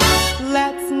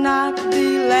 Let's not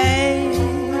delay.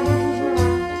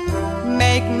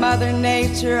 Make Mother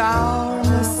Nature our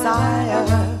Messiah.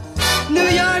 New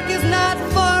York is not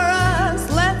for us.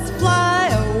 Let's fly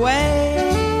away.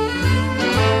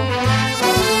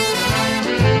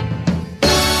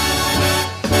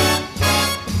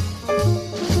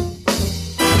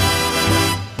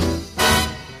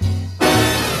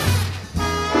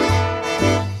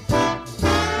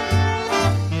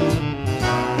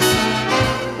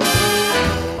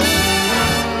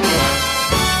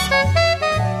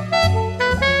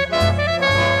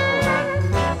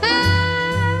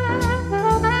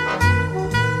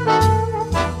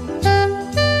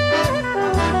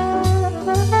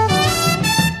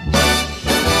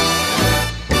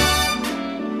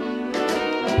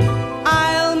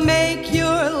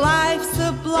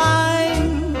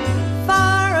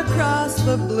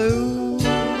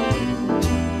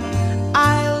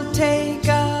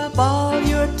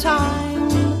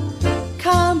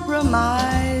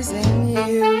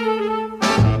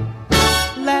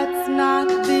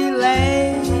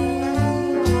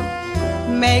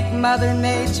 Mother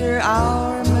Nature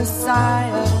our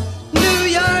Messiah. New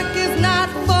York is not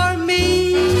for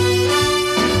me.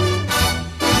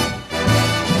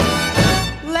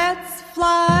 Let's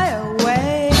fly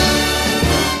away.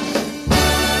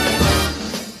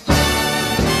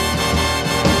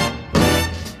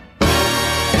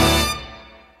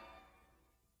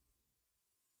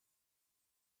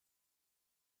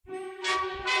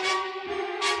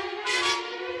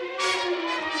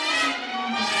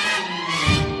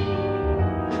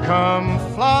 Come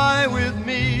fly with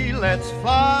me, let's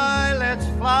fly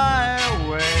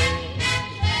away.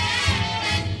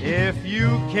 If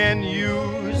you can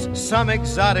use some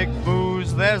exotic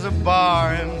booze, there's a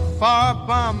bar in far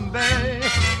Bombay.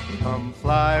 Come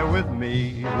fly with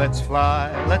me, let's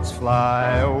fly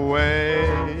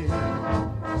away.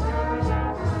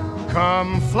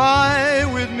 Come fly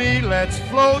with me, let's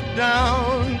float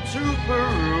down to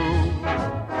Peru.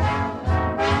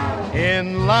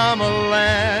 In Llama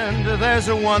Land, there's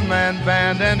a one-man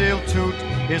band, and he'll toot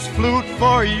his flute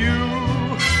for you.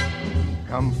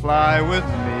 Come fly with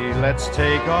me, let's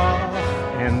take off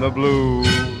in the blue.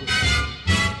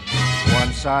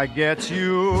 Once I get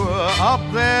you up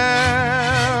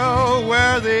there,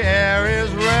 where the air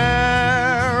is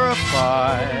rarefied,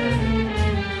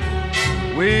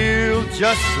 we'll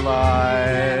just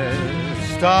glide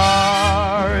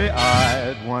starry-eyed.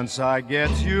 Once I get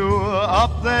you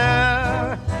up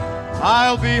there,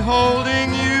 I'll be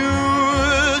holding you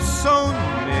so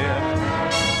near.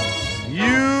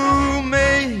 You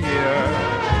may hear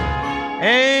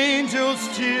angels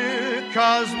cheer,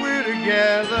 'cause we're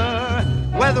together.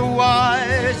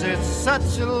 Weather-wise, it's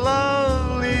such a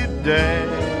lovely day.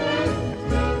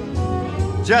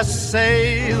 Just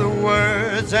say the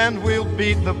words and we'll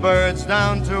beat the birds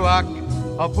down to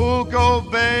Acapulco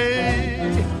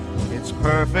Bay. It's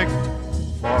perfect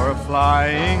for a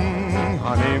flying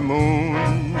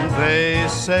honeymoon, they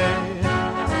say.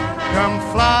 Come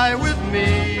fly with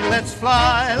me, let's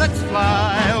fly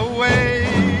away.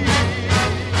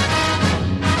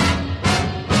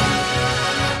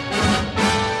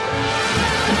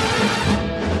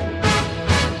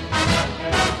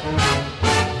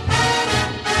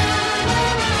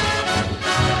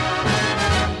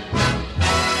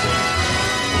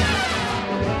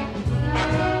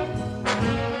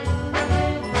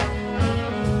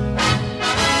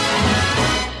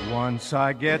 Once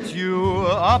I get you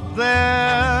up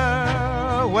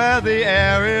there, where the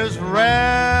air is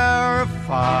rarefied,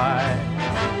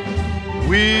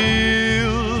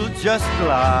 we'll just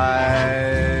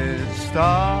glide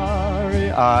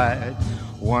starry-eyed.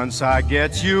 Once I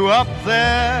get you up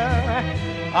there,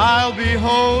 I'll be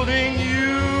holding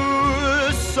you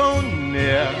so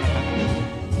near.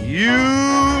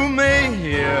 You may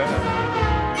hear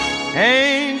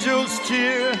angels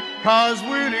cheer, 'cause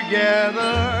we're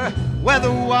together.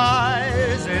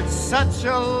 Weather-wise, it's such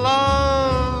a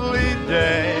lovely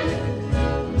day.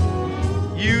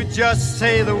 You just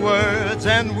say the words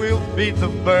and we'll beat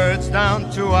the birds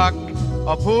down to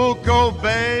Acapulco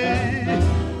Bay.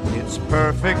 It's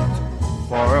perfect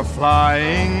for a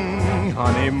flying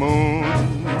honeymoon,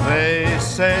 they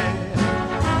say.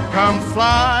 Come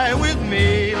fly with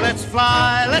me, let's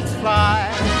fly.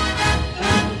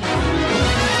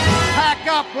 Pack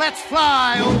up, let's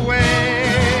fly away.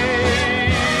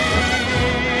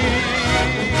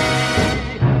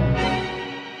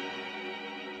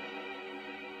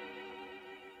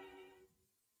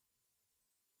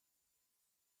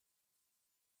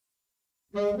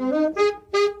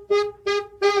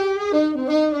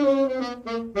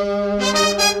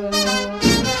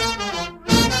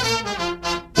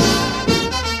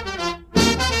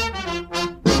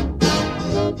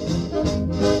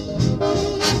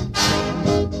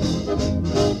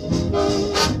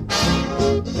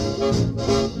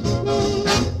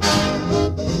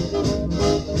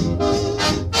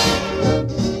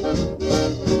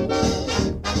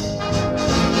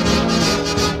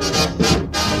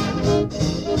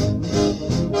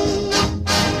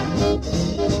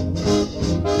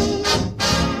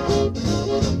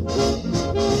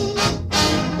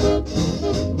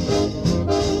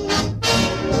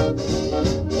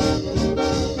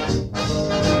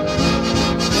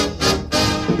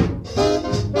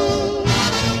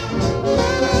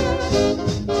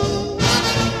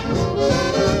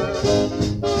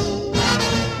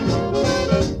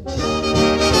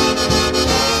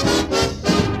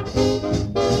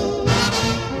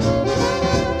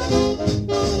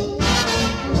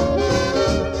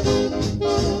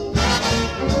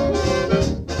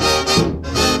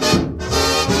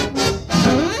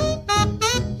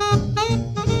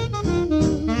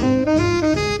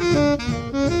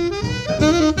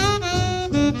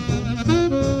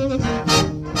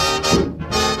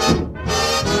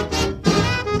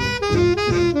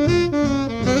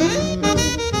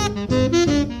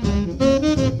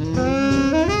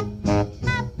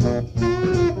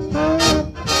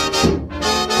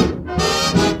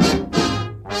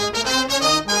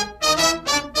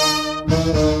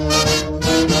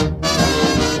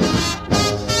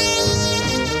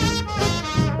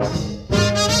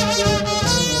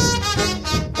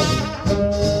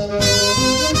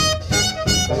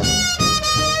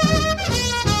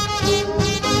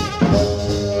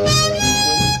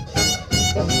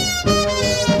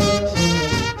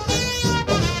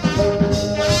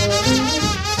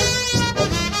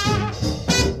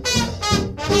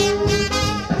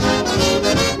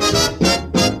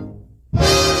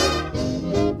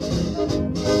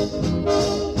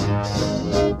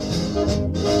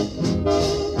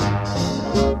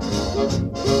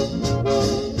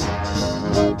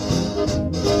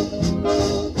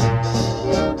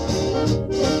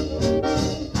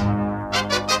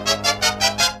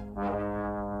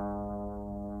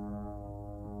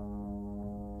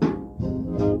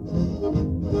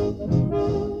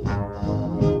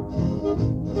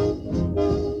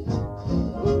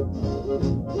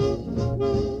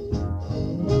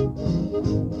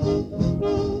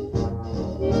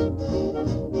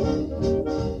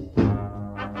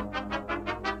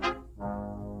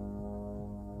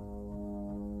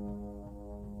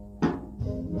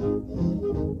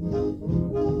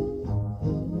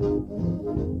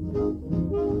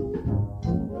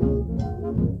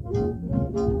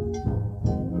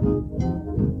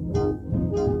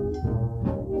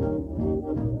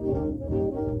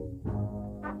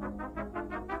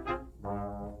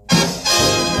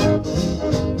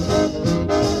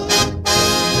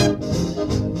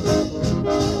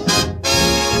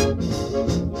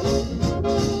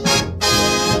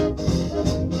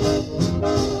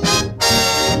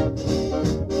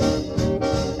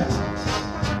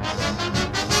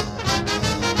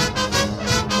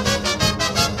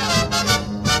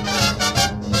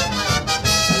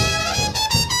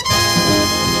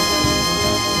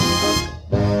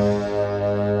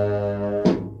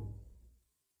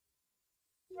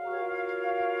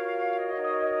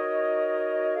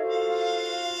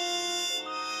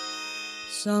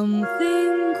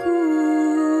 Something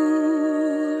cool.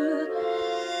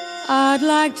 I'd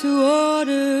like to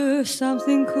order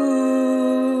something cool.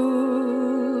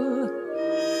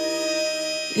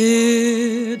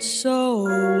 It's so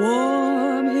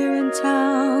warm here in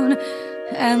town,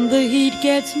 and the heat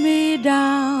gets me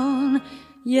down.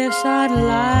 Yes, I'd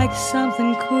like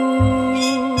something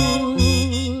cool.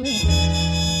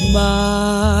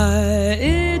 My,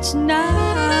 it's nice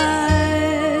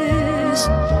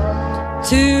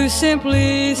to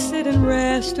simply sit and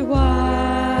rest a while.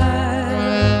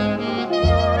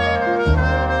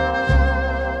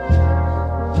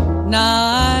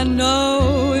 Now I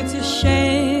know it's a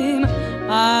shame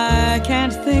I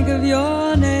can't think of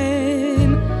your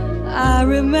name. I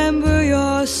remember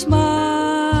your smile.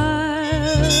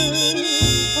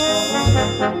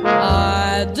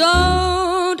 I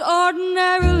don't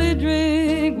ordinarily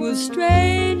drink with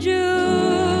strangers.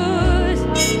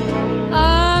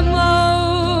 I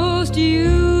most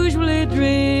usually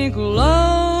drink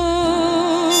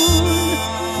alone.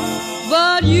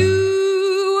 But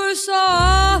you were so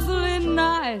awfully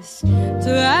nice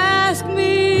to ask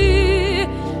me,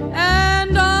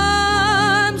 and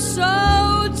I'm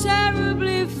so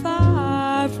terribly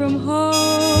far from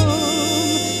home.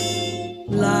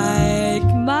 Like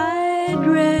my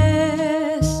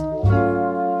dress,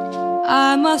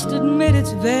 I must admit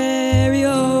it's very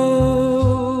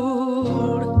old,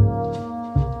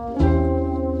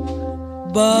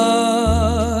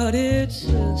 but it's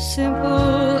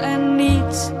simple and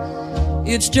neat.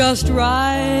 It's just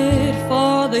right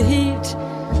for the heat.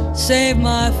 Save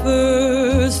my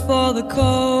furs for the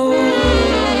cold.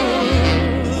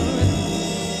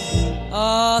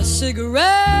 A cigarette,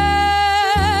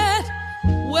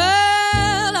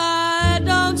 well, I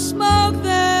don't smoke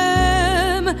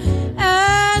them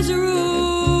as a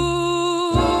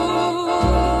rule,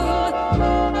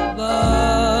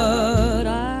 but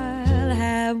I'll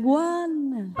have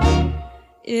one.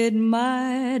 It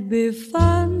might be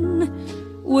fun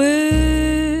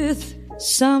with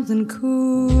something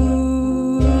cool.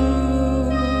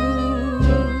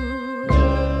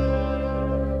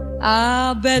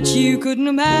 I'll bet you couldn't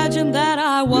imagine that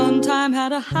I one time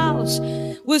had a house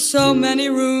with so many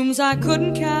rooms I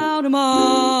couldn't count them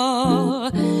all.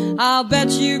 I'll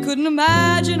bet you couldn't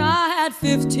imagine I had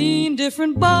 15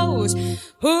 different beaux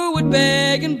who would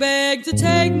beg and beg to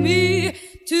take me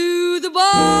to the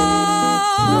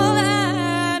ball.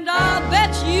 And I'll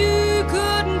bet you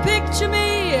couldn't picture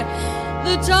me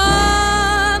the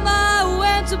time I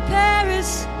went to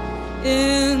Paris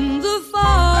in the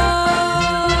fall.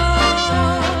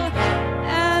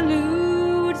 And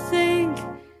who would think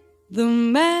the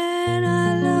man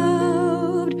I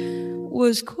loved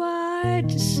was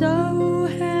quite so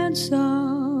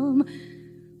handsome,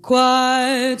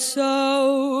 quite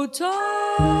so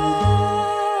tall?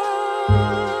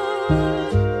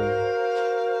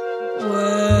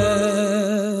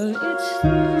 Well, it's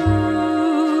true.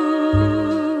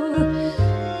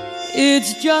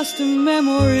 It's just a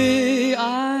memory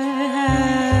I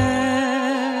had,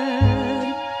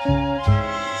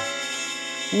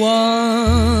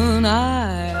 one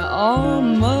I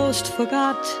almost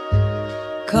forgot,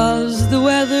 'cause the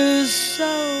weather's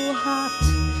so hot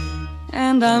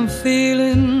and I'm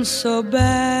feeling so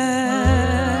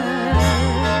bad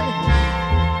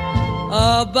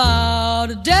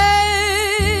about a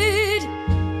date.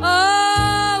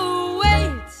 Oh,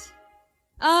 wait,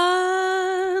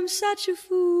 I'm such a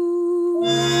fool.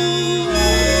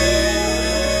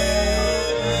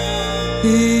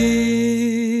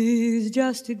 He's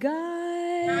just a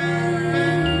guy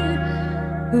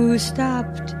who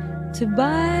stopped to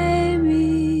buy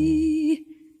me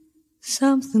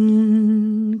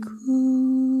something cool.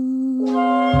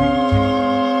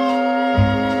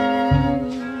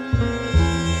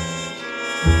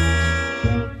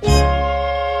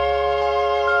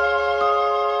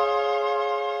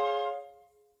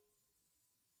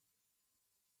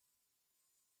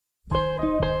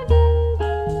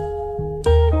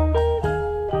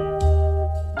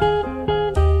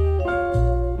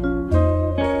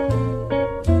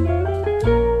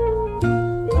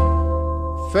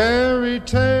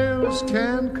 wishes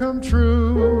can come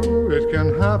true. It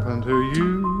can happen to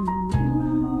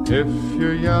you if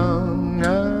you're young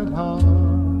at heart.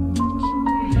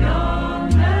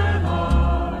 Young at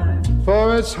heart.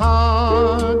 For it's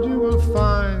hard, you will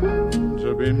find,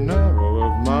 to be narrow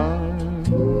of mind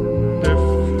if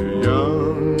you're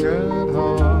young at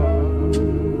heart.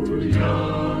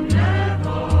 Young at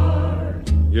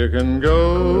heart. You can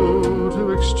go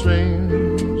to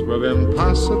extremes with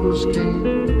impossible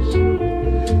schemes.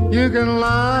 You can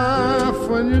laugh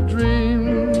when your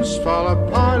dreams fall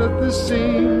apart at the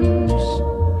seams.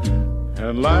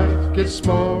 And life gets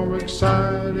more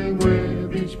exciting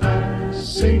with each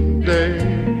passing day.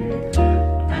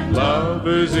 And love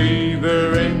is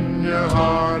either in your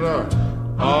heart or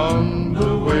on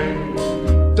the way.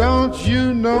 Don't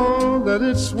you know that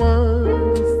it's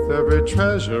worth every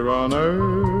treasure on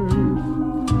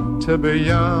earth to be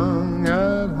young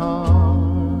at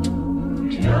heart?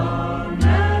 Young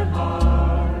at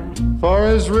heart. For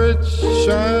as rich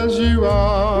as you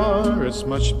are, it's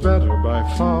much better by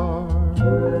far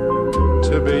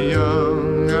to be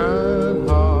young at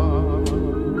heart.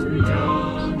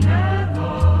 Young at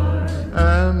heart.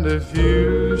 And if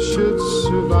you should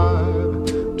survive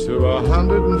to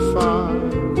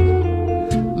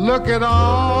 105, look at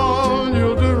all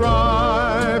you'll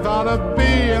derive out of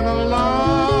being alive.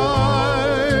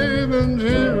 And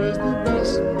here is the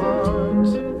best part: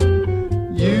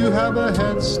 you have a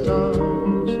head start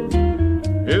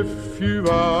if you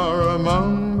are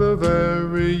among the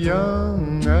very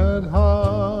young at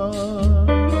heart.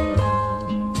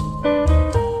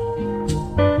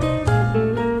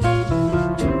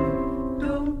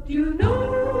 Don't you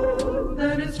know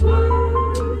that it's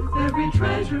worth every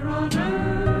treasure on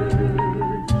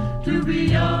earth to be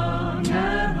young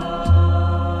at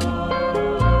heart?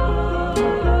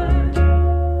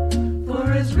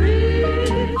 For as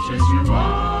rich as you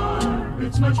are,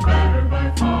 it's much better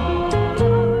by far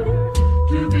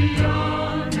to be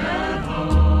young at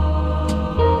heart.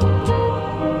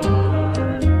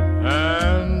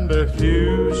 And if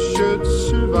you should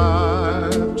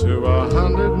survive to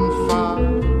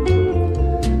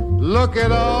 105, look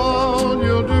at all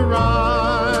you'll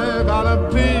derive out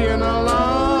of being alive.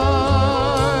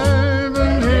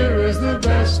 And here is the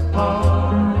best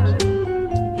part: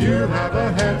 you have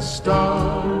a head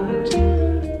start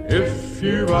if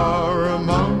you are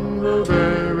among the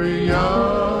very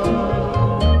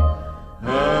young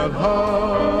at heart.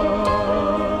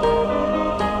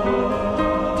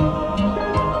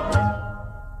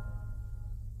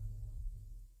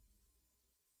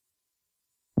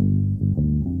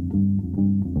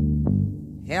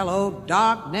 Hello,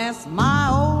 darkness, my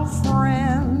old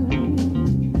friend.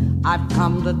 I've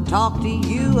come to talk to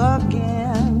you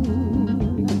again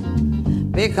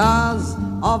because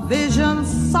a vision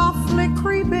softly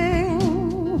creeping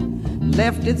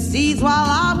left its seeds while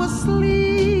I was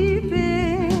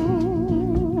sleeping.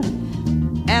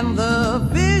 And the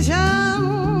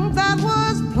vision that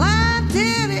was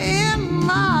planted in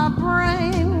my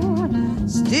brain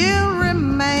still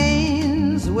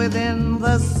remains within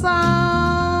the sound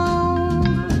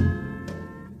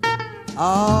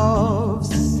of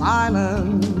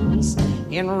silence.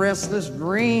 In restless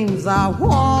dreams I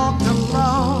walked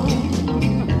alone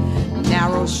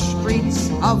narrow streets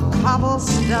of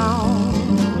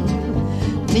cobblestone,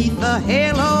 neath the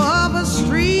halo of a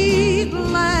street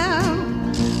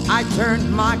lamp. I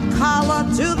turned my collar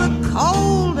to the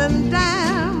cold and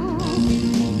damp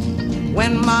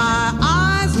when my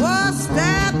eyes were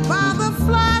stabbed by the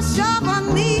flash of a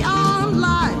neon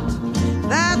light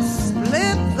that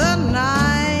split the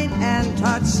night and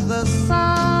touched the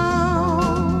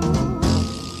sound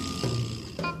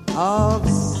of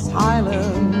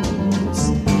silence.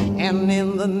 And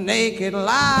in the naked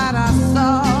light I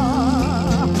saw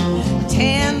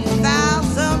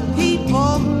 10,000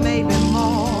 people, maybe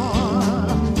more.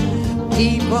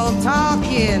 People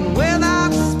talking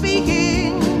without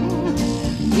speaking,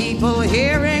 people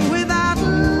hearing without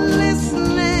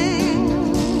listening,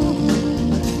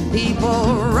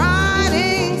 people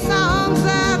writing songs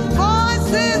that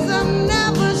voices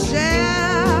never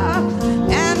share,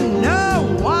 and no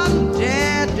one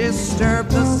dare disturb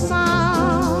the sound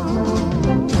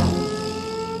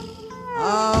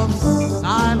of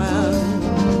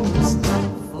silence.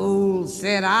 Fool,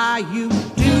 said I, you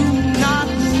do not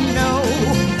know.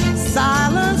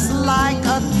 Silence like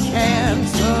a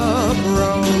cancer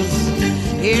grows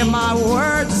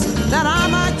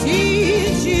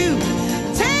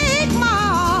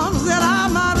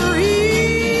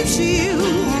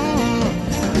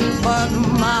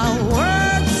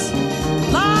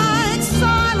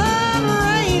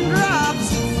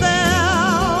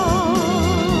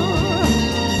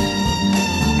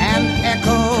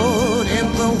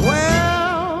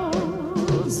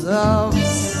of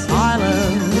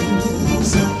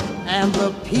silence, and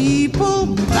the people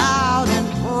bowed and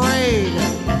prayed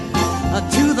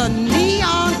to the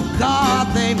neon god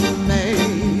they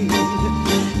made,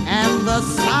 and the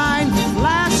sign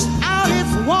flashed out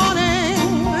its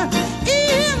warning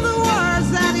in the words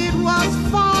that it was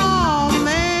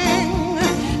forming,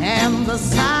 and the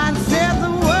sign said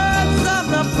the words of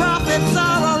the prophets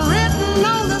are written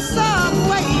on the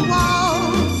subway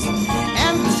walls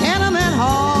and tenement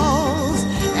halls,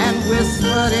 and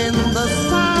whispered in the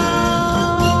sound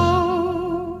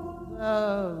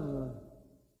of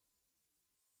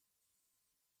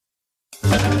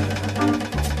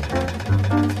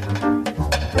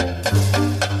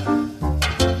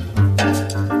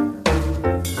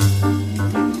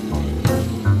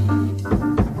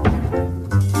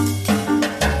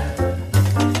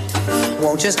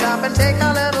Won't you stop and take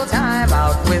a little time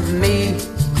out with me?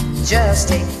 Just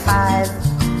take 5.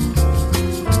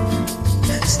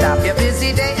 Stop your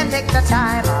busy day and take the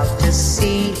time out to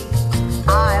see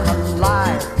I'm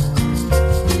alive.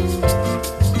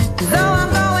 Though I'm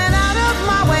going out of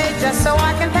my way just so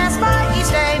I can pass by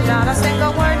each day, not a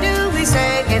single word do we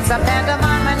say. It's a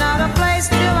pantomime and not a play.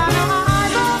 Still I know my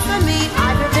eyes off the meat.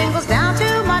 I feel tingles down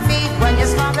to my feet when your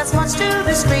smile that's much to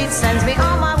the street sends me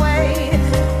on my way.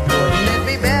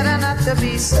 To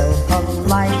be so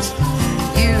polite,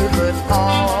 you could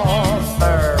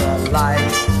offer a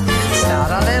light.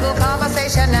 Start a little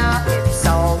conversation now, it's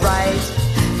alright.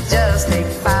 Just take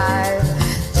 5,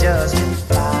 just take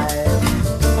 5.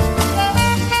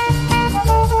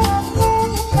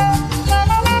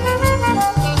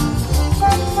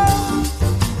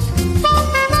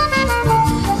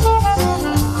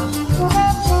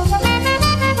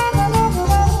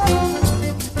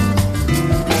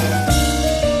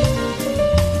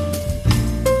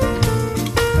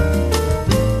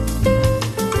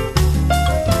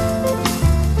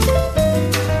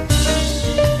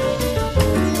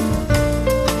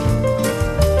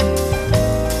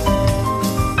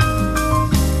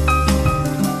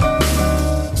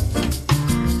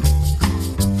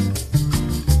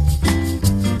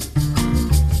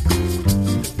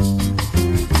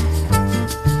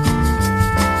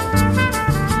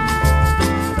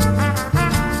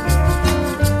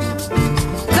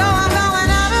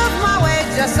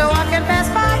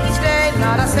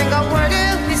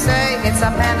 It's a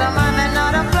pantomime and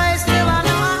not a play. Still I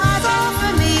know my eyes off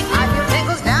of me. I feel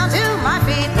tingles down to my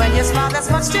feet when your smile that's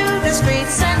much to the street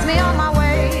sends me on my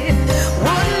way.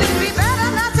 Wouldn't it be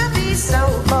better not to be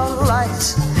so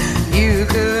polite? You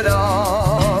could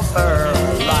offer a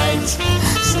light.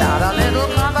 Start a little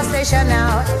conversation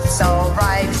now, it's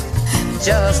alright.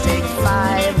 Just take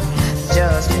 5,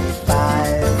 just take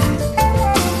 5.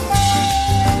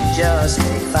 Just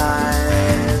take 5.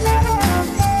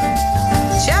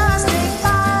 Just take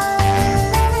 5.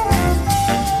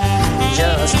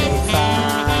 Just take 5.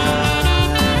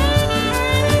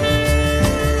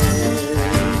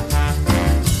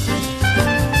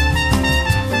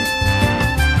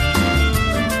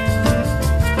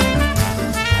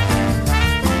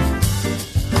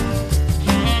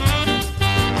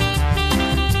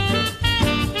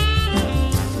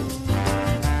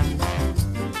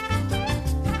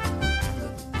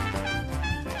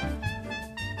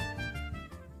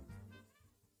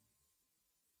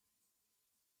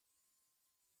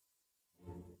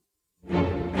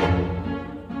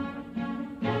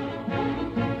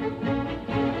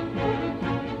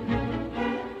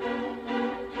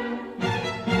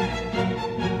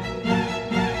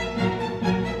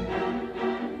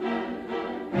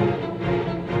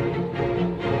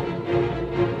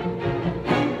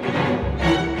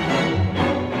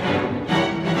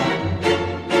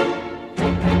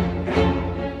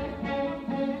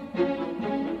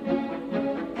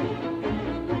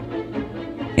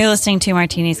 You're listening to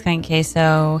Martini's Clank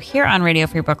Queso here on Radio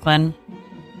Free Brooklyn.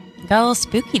 Got a little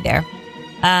spooky there.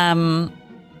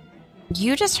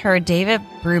 You just heard David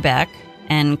Brubeck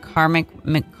and Carmen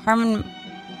McRae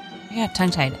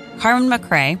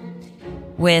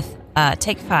with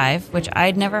Take 5, which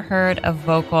I'd never heard a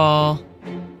vocal,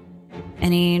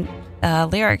 any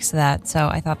lyrics to that, so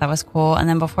I thought that was cool. And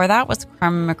then before that was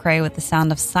Carmen McRae with The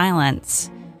Sound of Silence,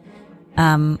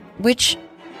 which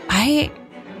I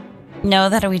know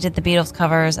that we did the Beatles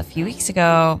covers a few weeks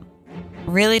ago.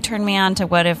 Really turned me on to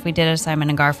what if we did a Simon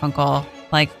and Garfunkel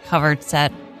covered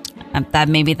set. That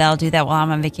maybe they'll do that while I'm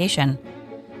on vacation.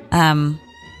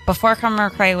 Before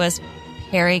Carmen McRae was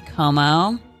Perry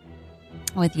Como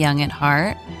with Young at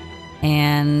Heart,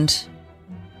 and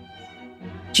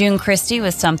June Christie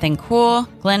with Something Cool.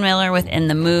 Glenn Miller with In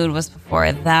the Mood was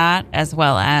before that, as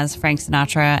well as Frank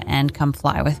Sinatra and Come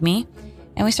Fly With Me.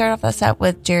 And we start off the set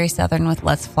with Jerry Southern with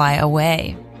Let's Fly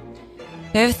Away.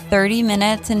 We have 30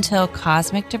 minutes until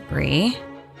Cosmic Debris.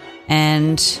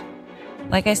 And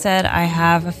like I said, I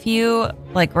have a few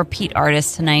repeat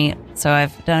artists tonight. So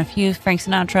I've done a few Frank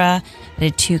Sinatra. I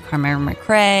did 2 Carmen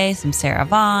McRae, some Sarah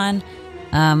Vaughan.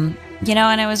 And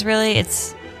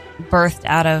it's birthed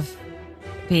out of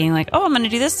being like, oh, I'm going to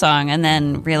do this song. And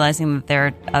then realizing that there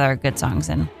are other good songs.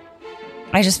 And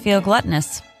I just feel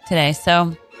gluttonous today.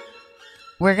 So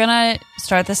we're going to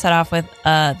start the set off with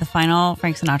the final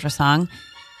Frank Sinatra song.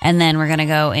 And then we're going to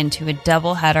go into a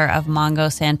double header of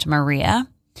Mongo Santa Maria.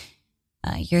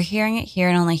 You're hearing it here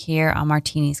and only here on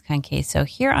Martini's Con Queso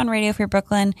here on Radio Free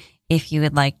Brooklyn. If you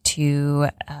would like to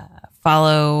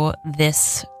follow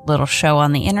this little show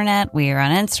on the internet, we are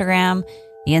on Instagram.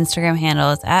 The Instagram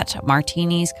handle is at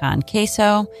Martini's Con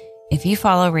Queso. If you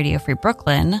follow Radio Free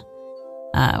Brooklyn,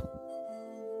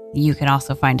 you can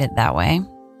also find it that way.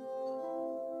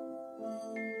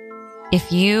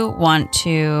 If you want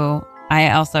to,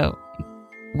 I also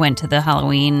went to the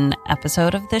Halloween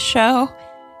episode of this show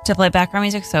to play background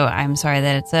music, so I'm sorry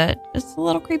that it's a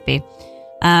little creepy.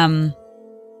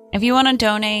 If you want to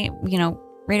donate,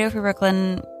 Radio Free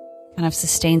Brooklyn kind of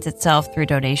sustains itself through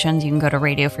donations. You can go to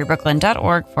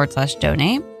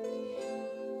radiofreebrooklyn.org/donate.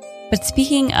 But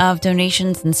speaking of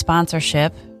donations and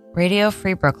sponsorship, Radio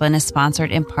Free Brooklyn is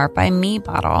sponsored in part by Me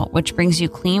Bottle, which brings you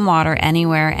clean water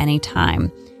anywhere,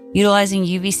 anytime. Utilizing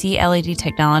UVC LED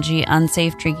technology,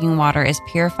 unsafe drinking water is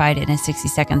purified in a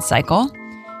 60-second cycle.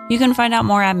 You can find out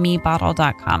more at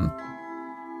mebottle.com.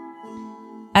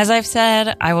 As I've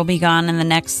said, I will be gone in the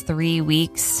next 3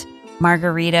 weeks.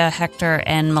 Margarita, Hector,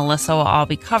 and Melissa will all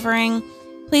be covering.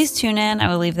 Please tune in. I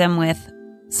will leave them with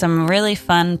some really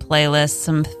fun playlists,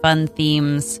 some fun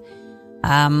themes.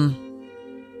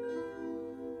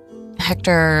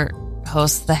 Hector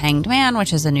hosts The Hanged Man,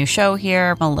 which is a new show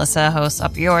here. Melissa hosts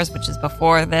Up Yours, which is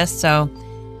before this. So,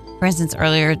 for instance,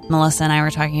 earlier, Melissa and I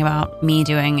were talking about me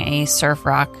doing a surf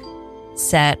rock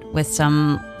set with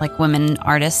some women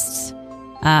artists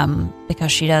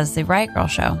because she does the Riot Girl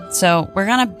show. So we're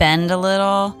going to bend a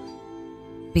little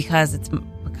because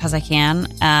I can,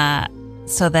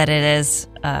 so that it is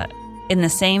in the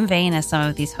same vein as some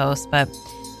of these hosts, but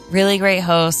really great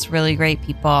hosts, really great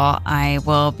people. I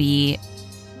will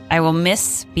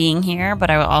miss being here,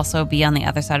 but I will also be on the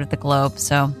other side of the globe.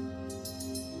 So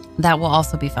that will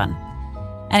also be fun.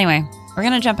 Anyway, we're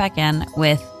going to jump back in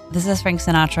with, this is Frank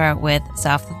Sinatra with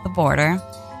South of the Border.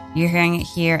 You're hearing it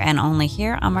here and only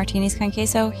here on Martini's Con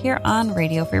Queso here on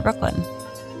Radio Free Brooklyn.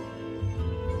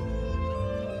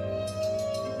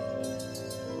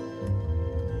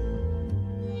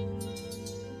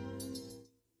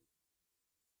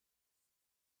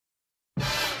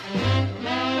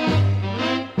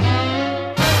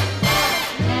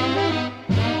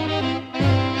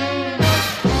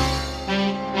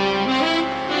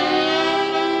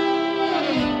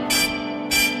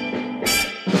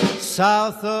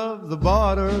 South of the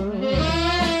border,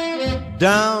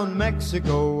 down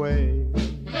Mexico way.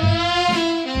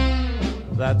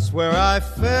 That's where I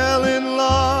fell in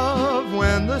love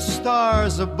when the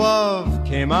stars above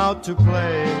came out to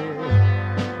play.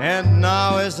 And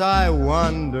now as I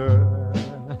wander,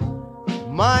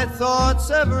 my thoughts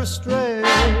ever stray.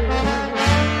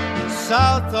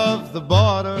 South of the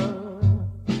border,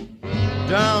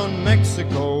 down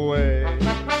Mexico way.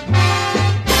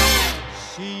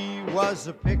 Was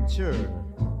a picture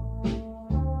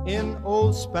in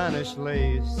old Spanish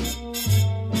lace.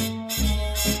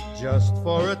 Just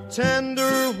for a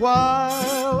tender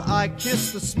while I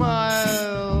kissed a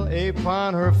smile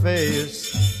upon her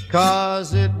face,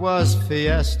 'cause it was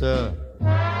fiesta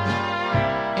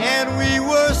and we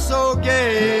were so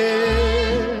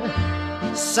gay.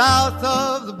 South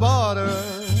of the border,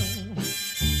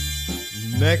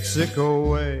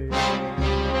 Mexico way.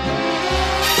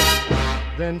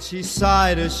 Then she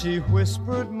sighed as she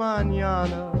whispered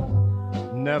mañana,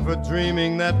 never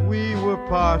dreaming that we were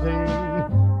parting.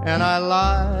 And I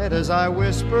lied as I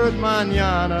whispered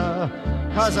mañana,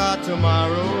 'cause our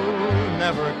tomorrow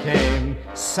never came.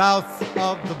 South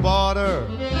of the border,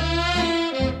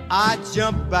 I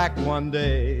jumped back one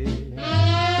day.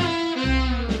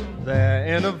 There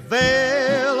in a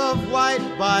veil of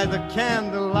white by the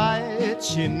candlelight,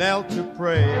 she knelt to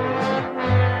pray.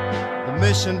 The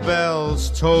mission bells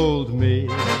told me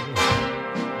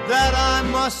that I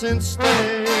mustn't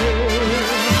stay.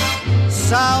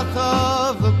 South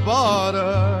of the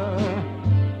border,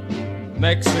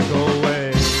 Mexico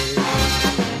way.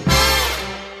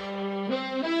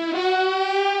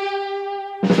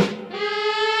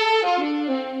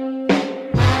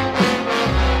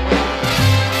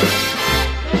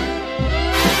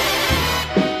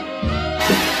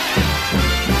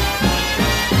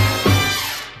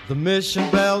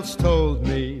 mission bells told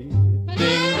me,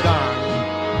 ding dong,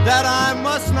 that I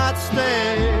must not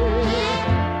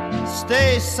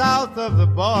stay south of the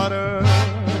border,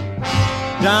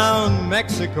 down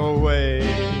Mexico way.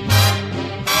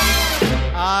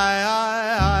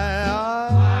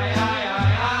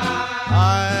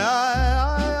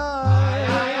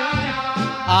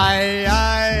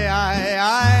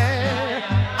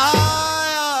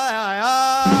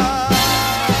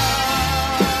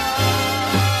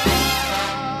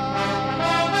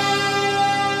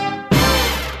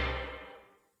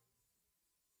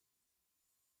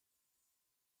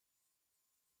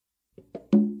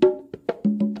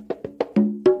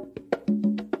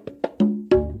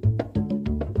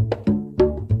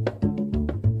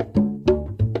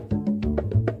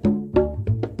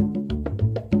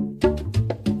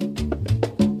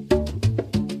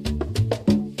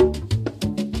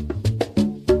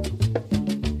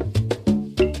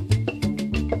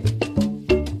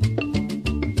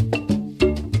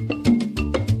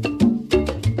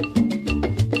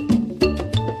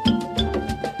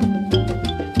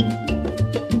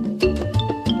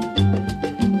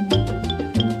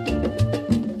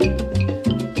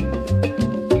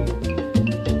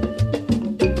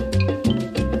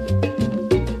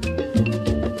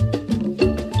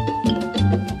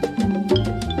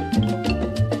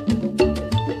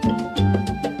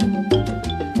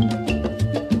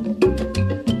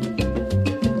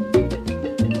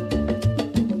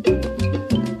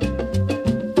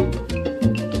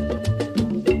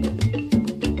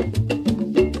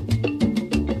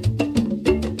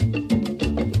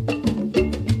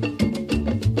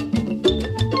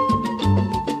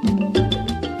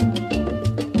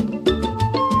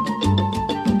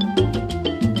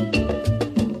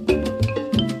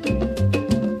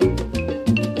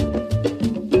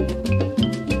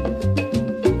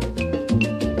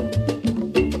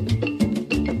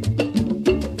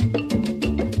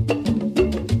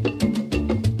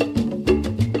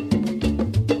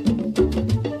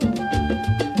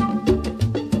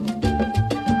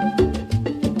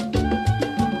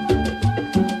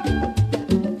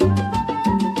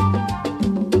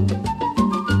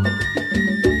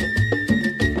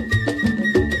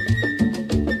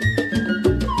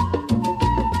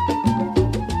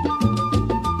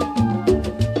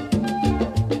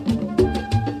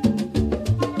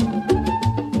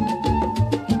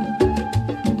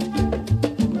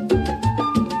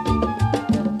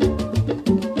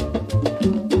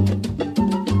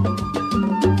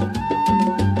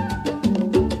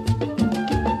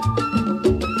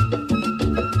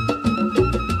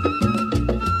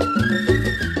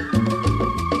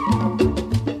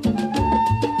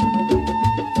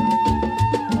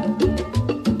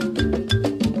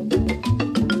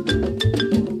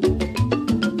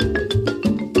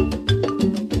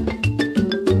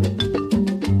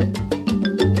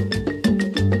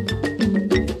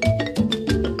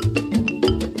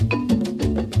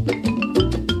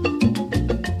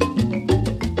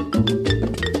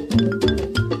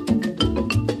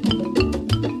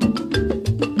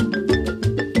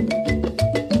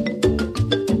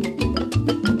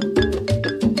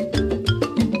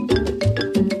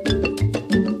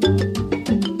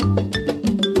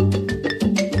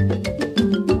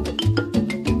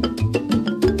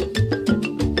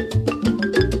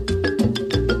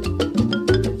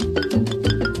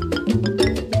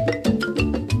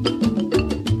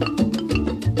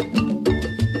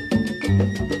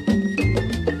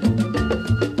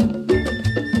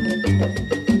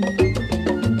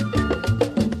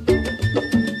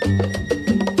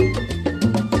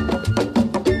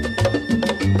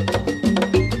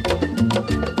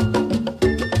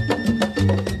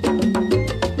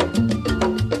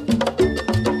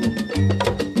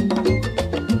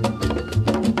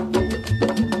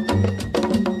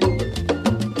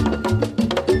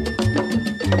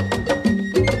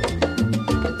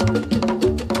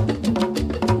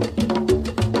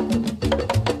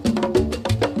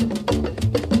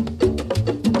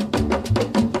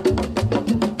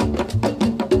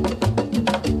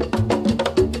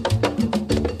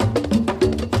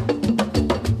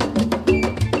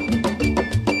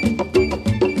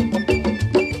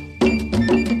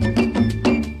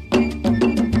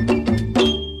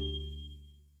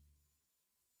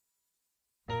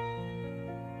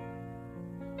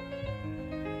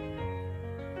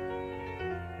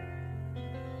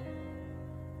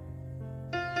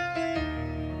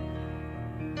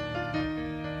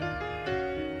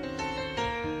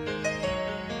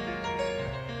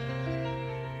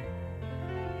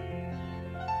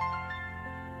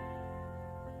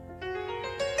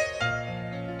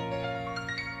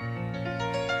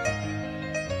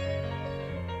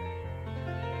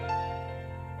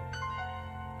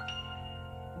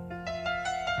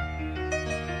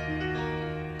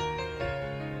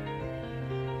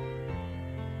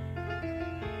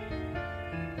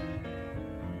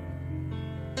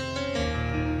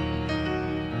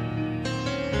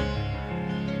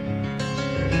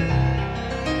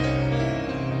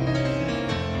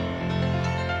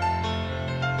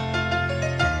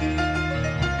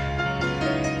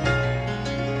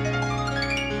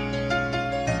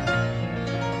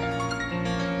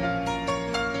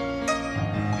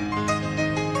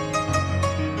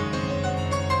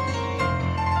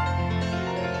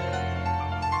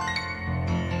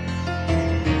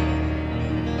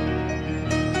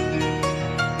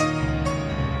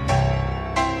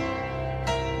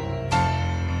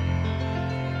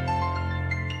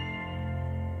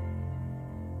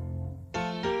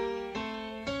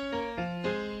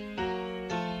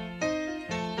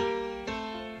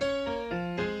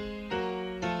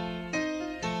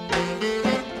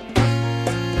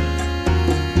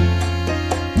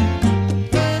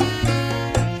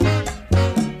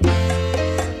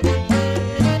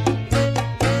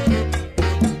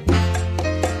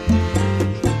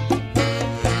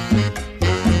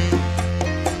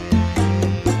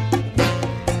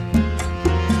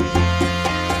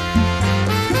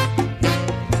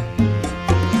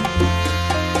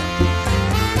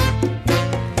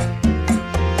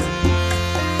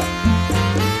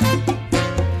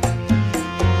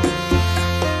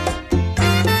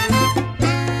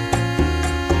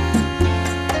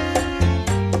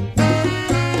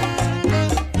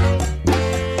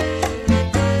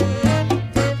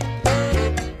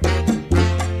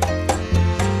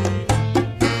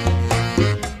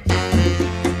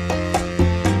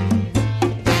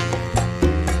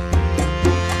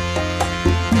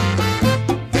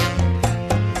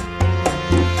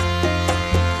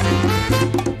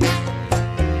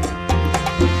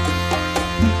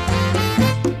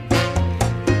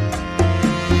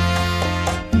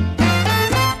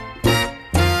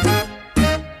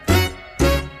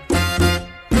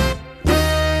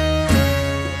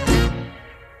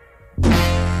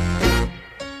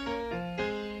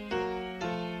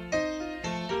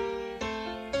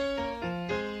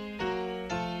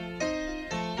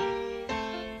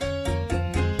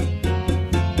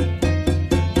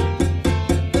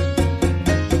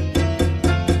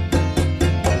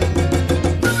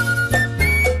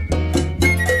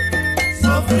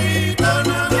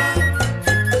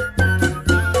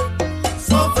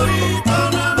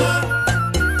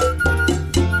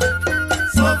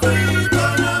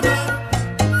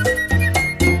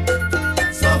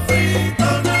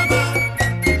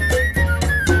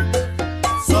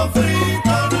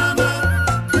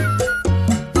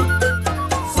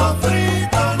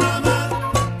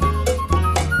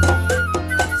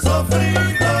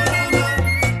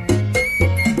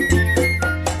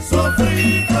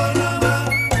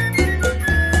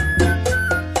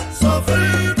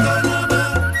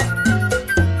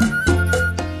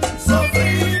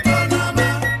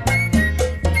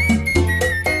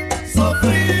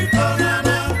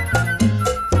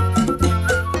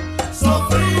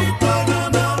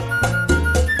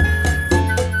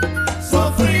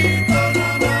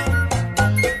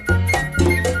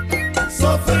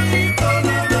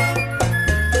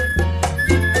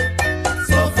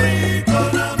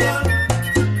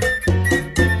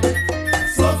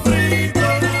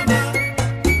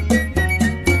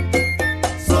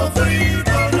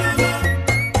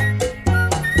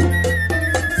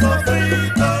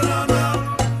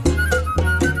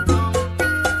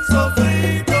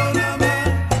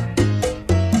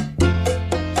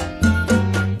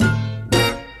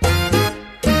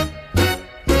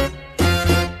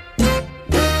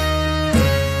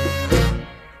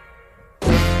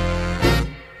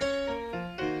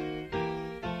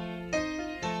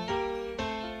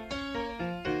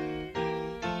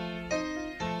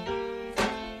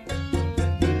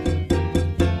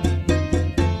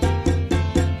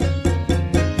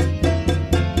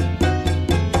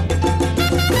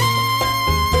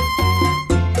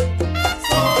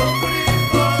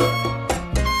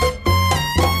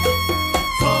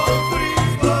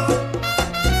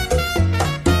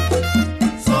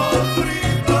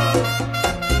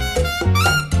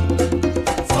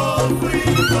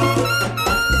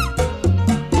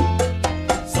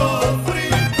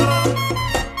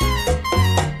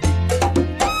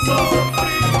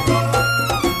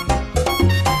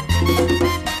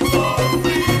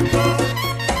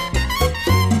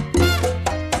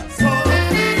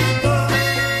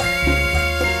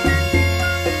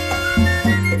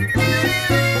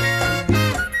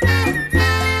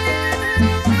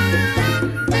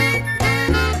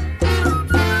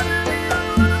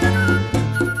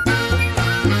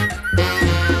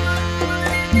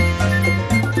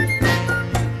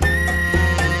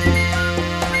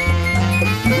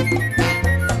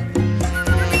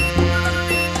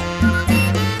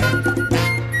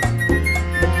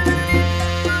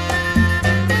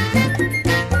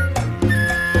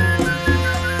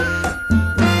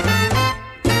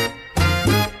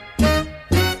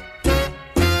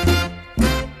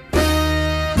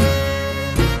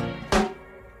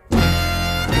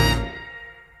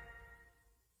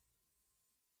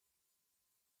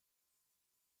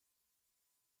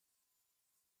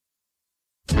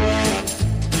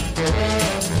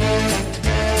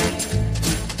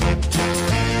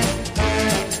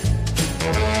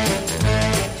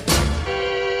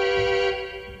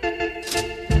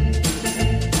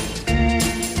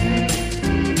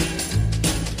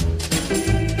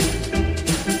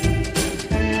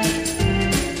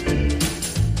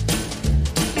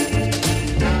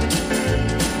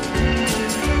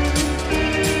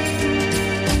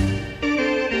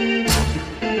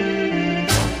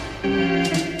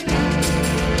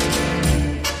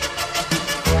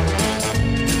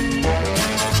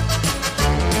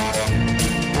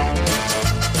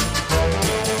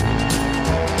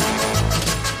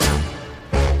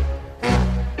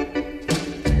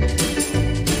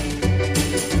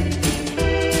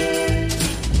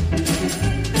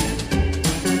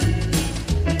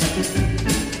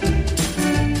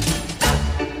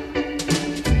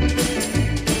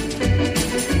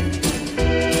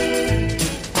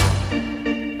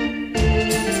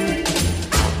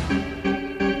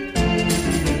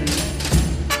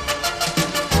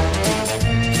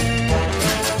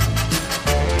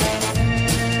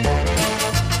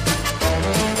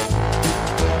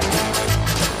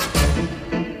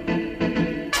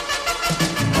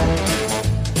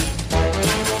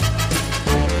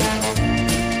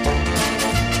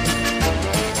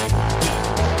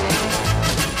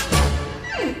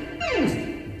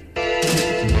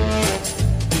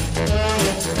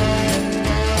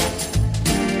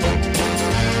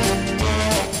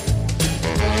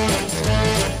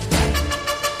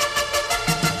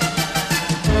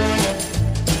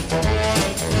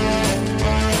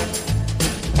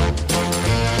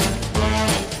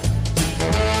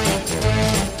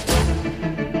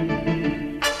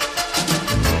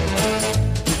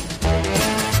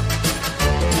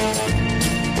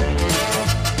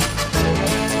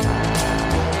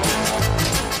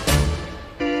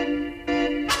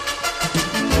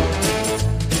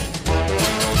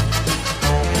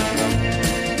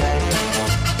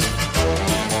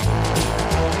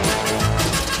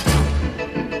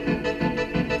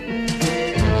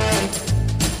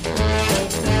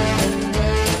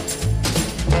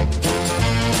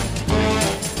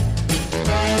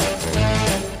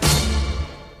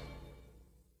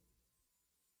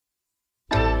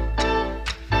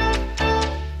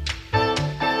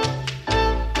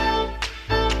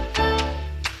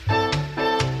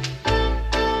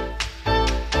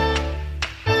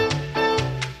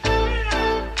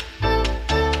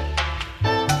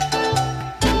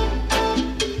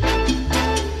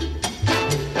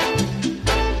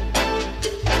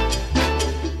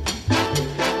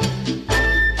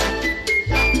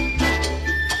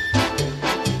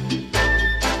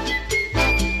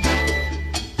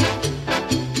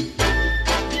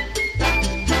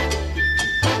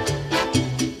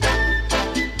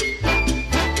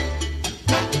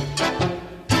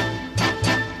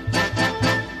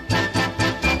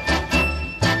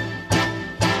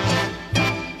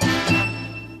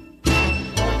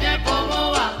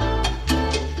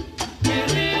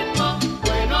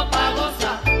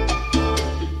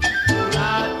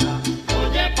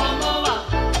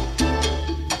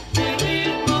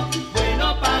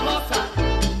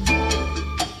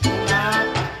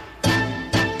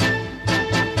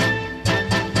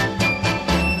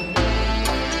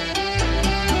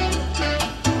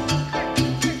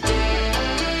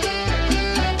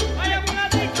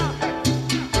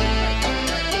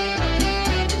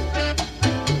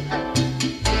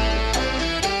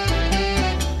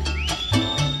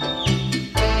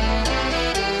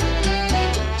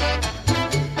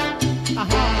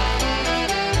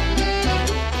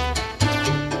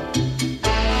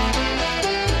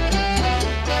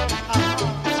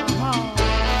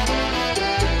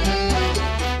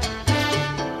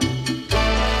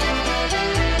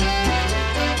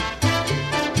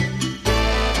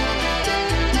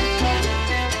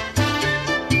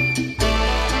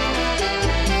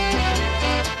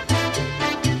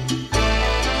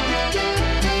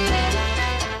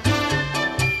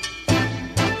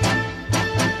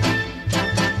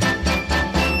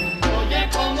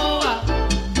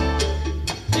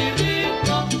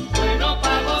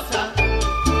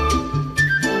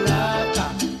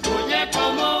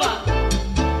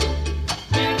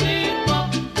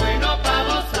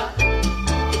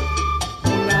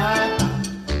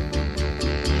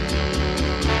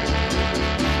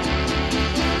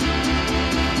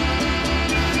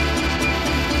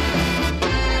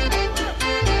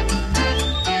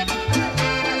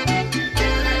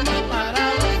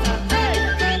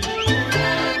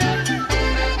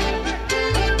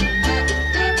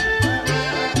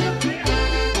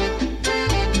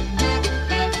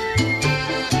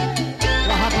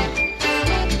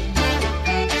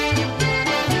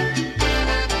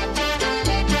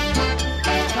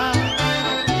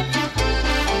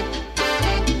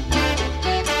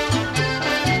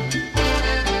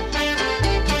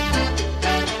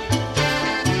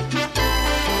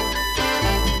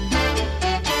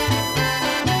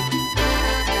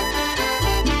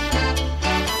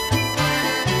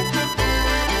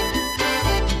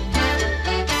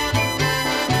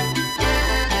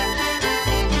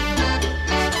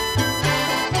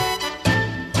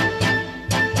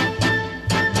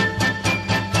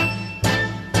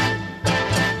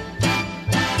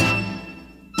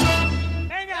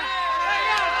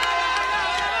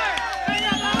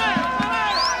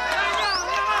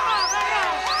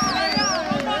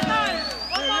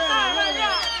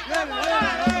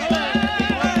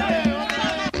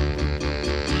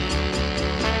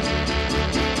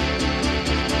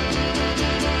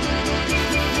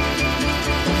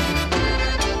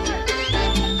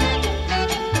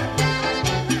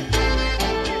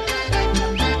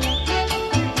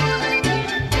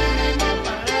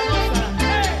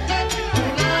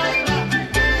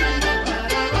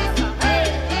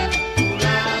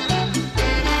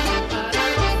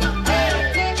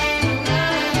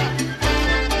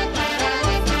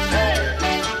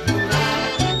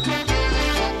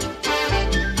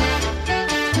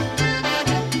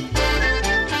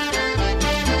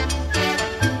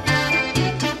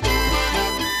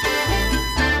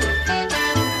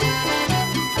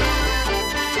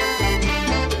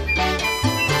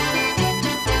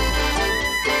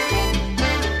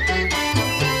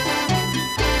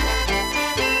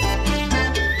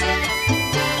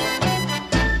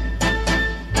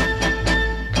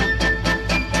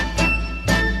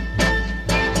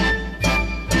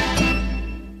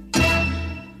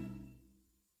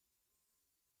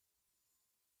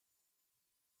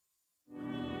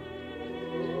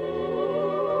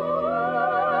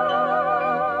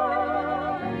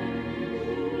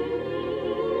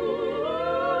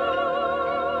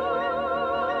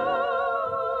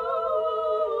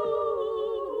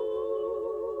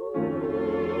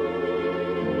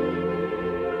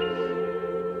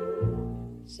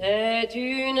 C'est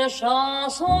une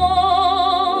chanson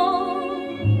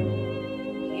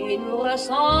qui nous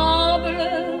ressemble,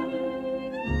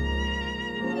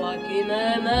 toi qui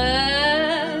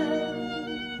m'aimais,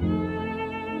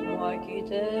 moi qui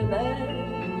t'aimais.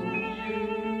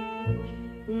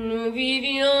 Nous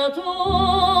vivions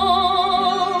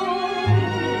tous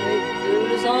les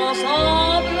deux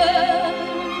ensemble,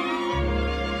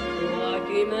 toi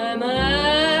qui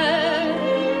m'aimais,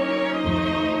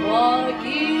 moi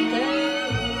qui t'aimais.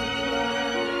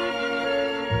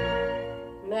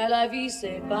 Mais la vie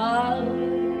sépare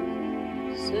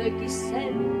ceux qui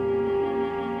s'aiment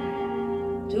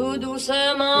tout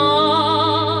doucement,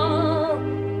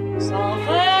 sans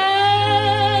faire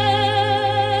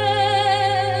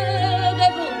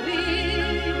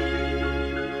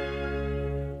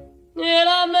et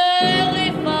la mer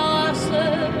efface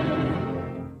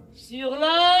sur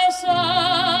le sable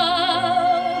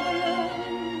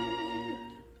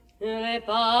les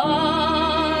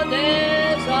pas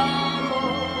des amants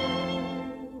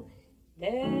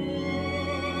des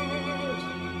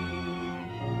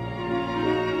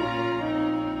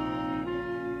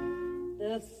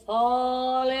the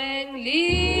falling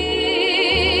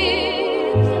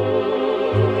leaves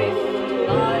drift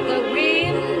by the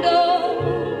window.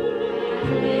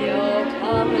 The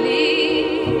autumn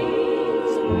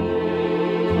leaves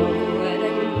of red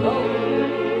and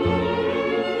gold.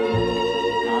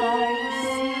 I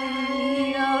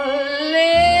see your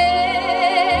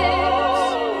lips,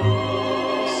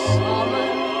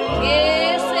 summer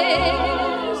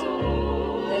kisses,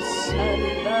 the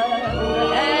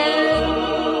sunburned hand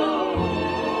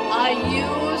I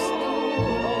used to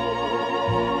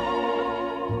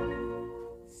hold.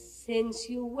 Since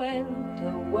you went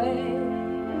away,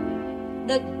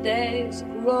 the days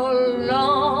grow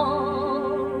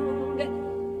long,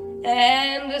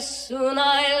 and soon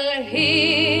I'll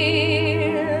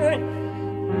hear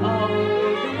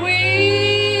old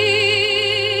winter's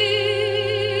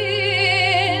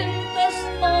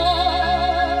song.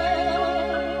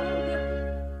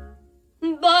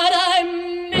 But I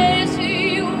miss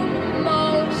you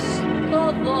most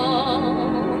of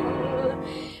all,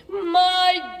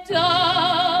 my darling.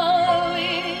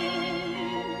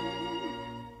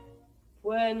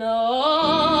 When autumn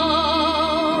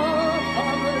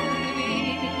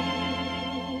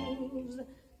leaves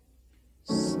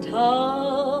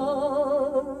start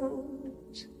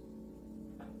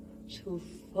to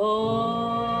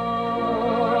fall.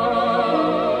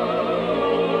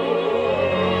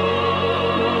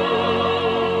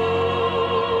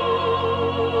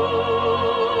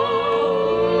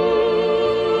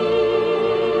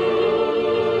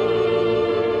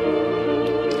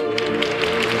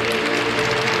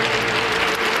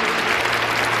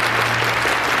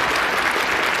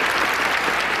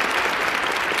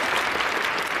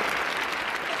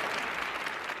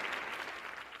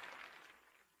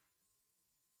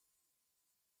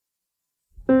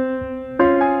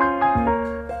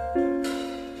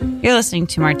 You're listening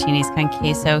to Martinis con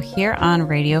Queso here on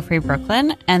Radio Free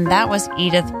Brooklyn, and that was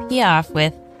Edith Piaf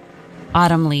with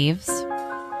Autumn Leaves.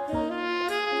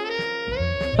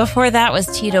 Before that was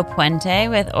Tito Puente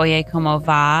with Oye Como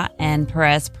Va, and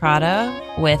Perez Prado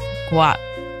with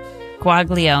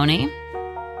Guaglione.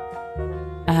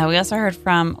 We also heard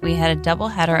we had a double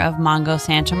header of Mongo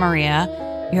Santa Maria.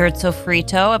 You heard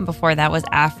Sofrito, and before that was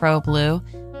Afro Blue.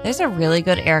 There's a really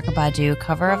good Erykah Badu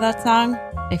cover of that song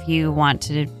if you want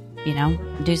to,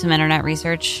 do some internet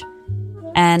research.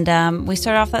 And we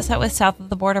started off that set with South of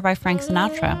the Border by Frank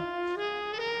Sinatra.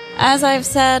 As I've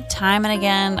said time and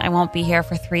again, I won't be here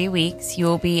for 3 weeks. You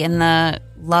will be in the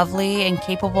lovely and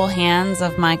capable hands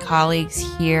of my colleagues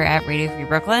here at Radio Free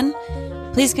Brooklyn.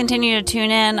 Please continue to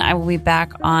tune in. I will be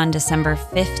back on December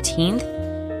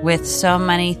 15th with so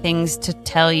many things to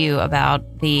tell you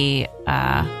about the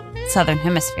Southern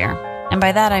Hemisphere. And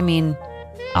by that, I mean,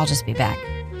 I'll just be back.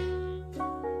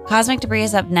 Cosmic Debris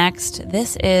is up next.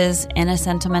 This is In a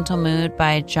Sentimental Mood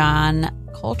by John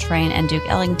Coltrane and Duke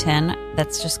Ellington.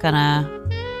 That's just going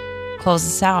to close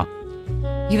us out.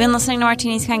 You've been listening to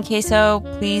Martinis con Queso.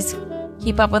 Please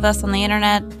keep up with us on the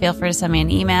internet. Feel free to send me an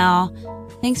email.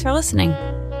 Thanks for listening.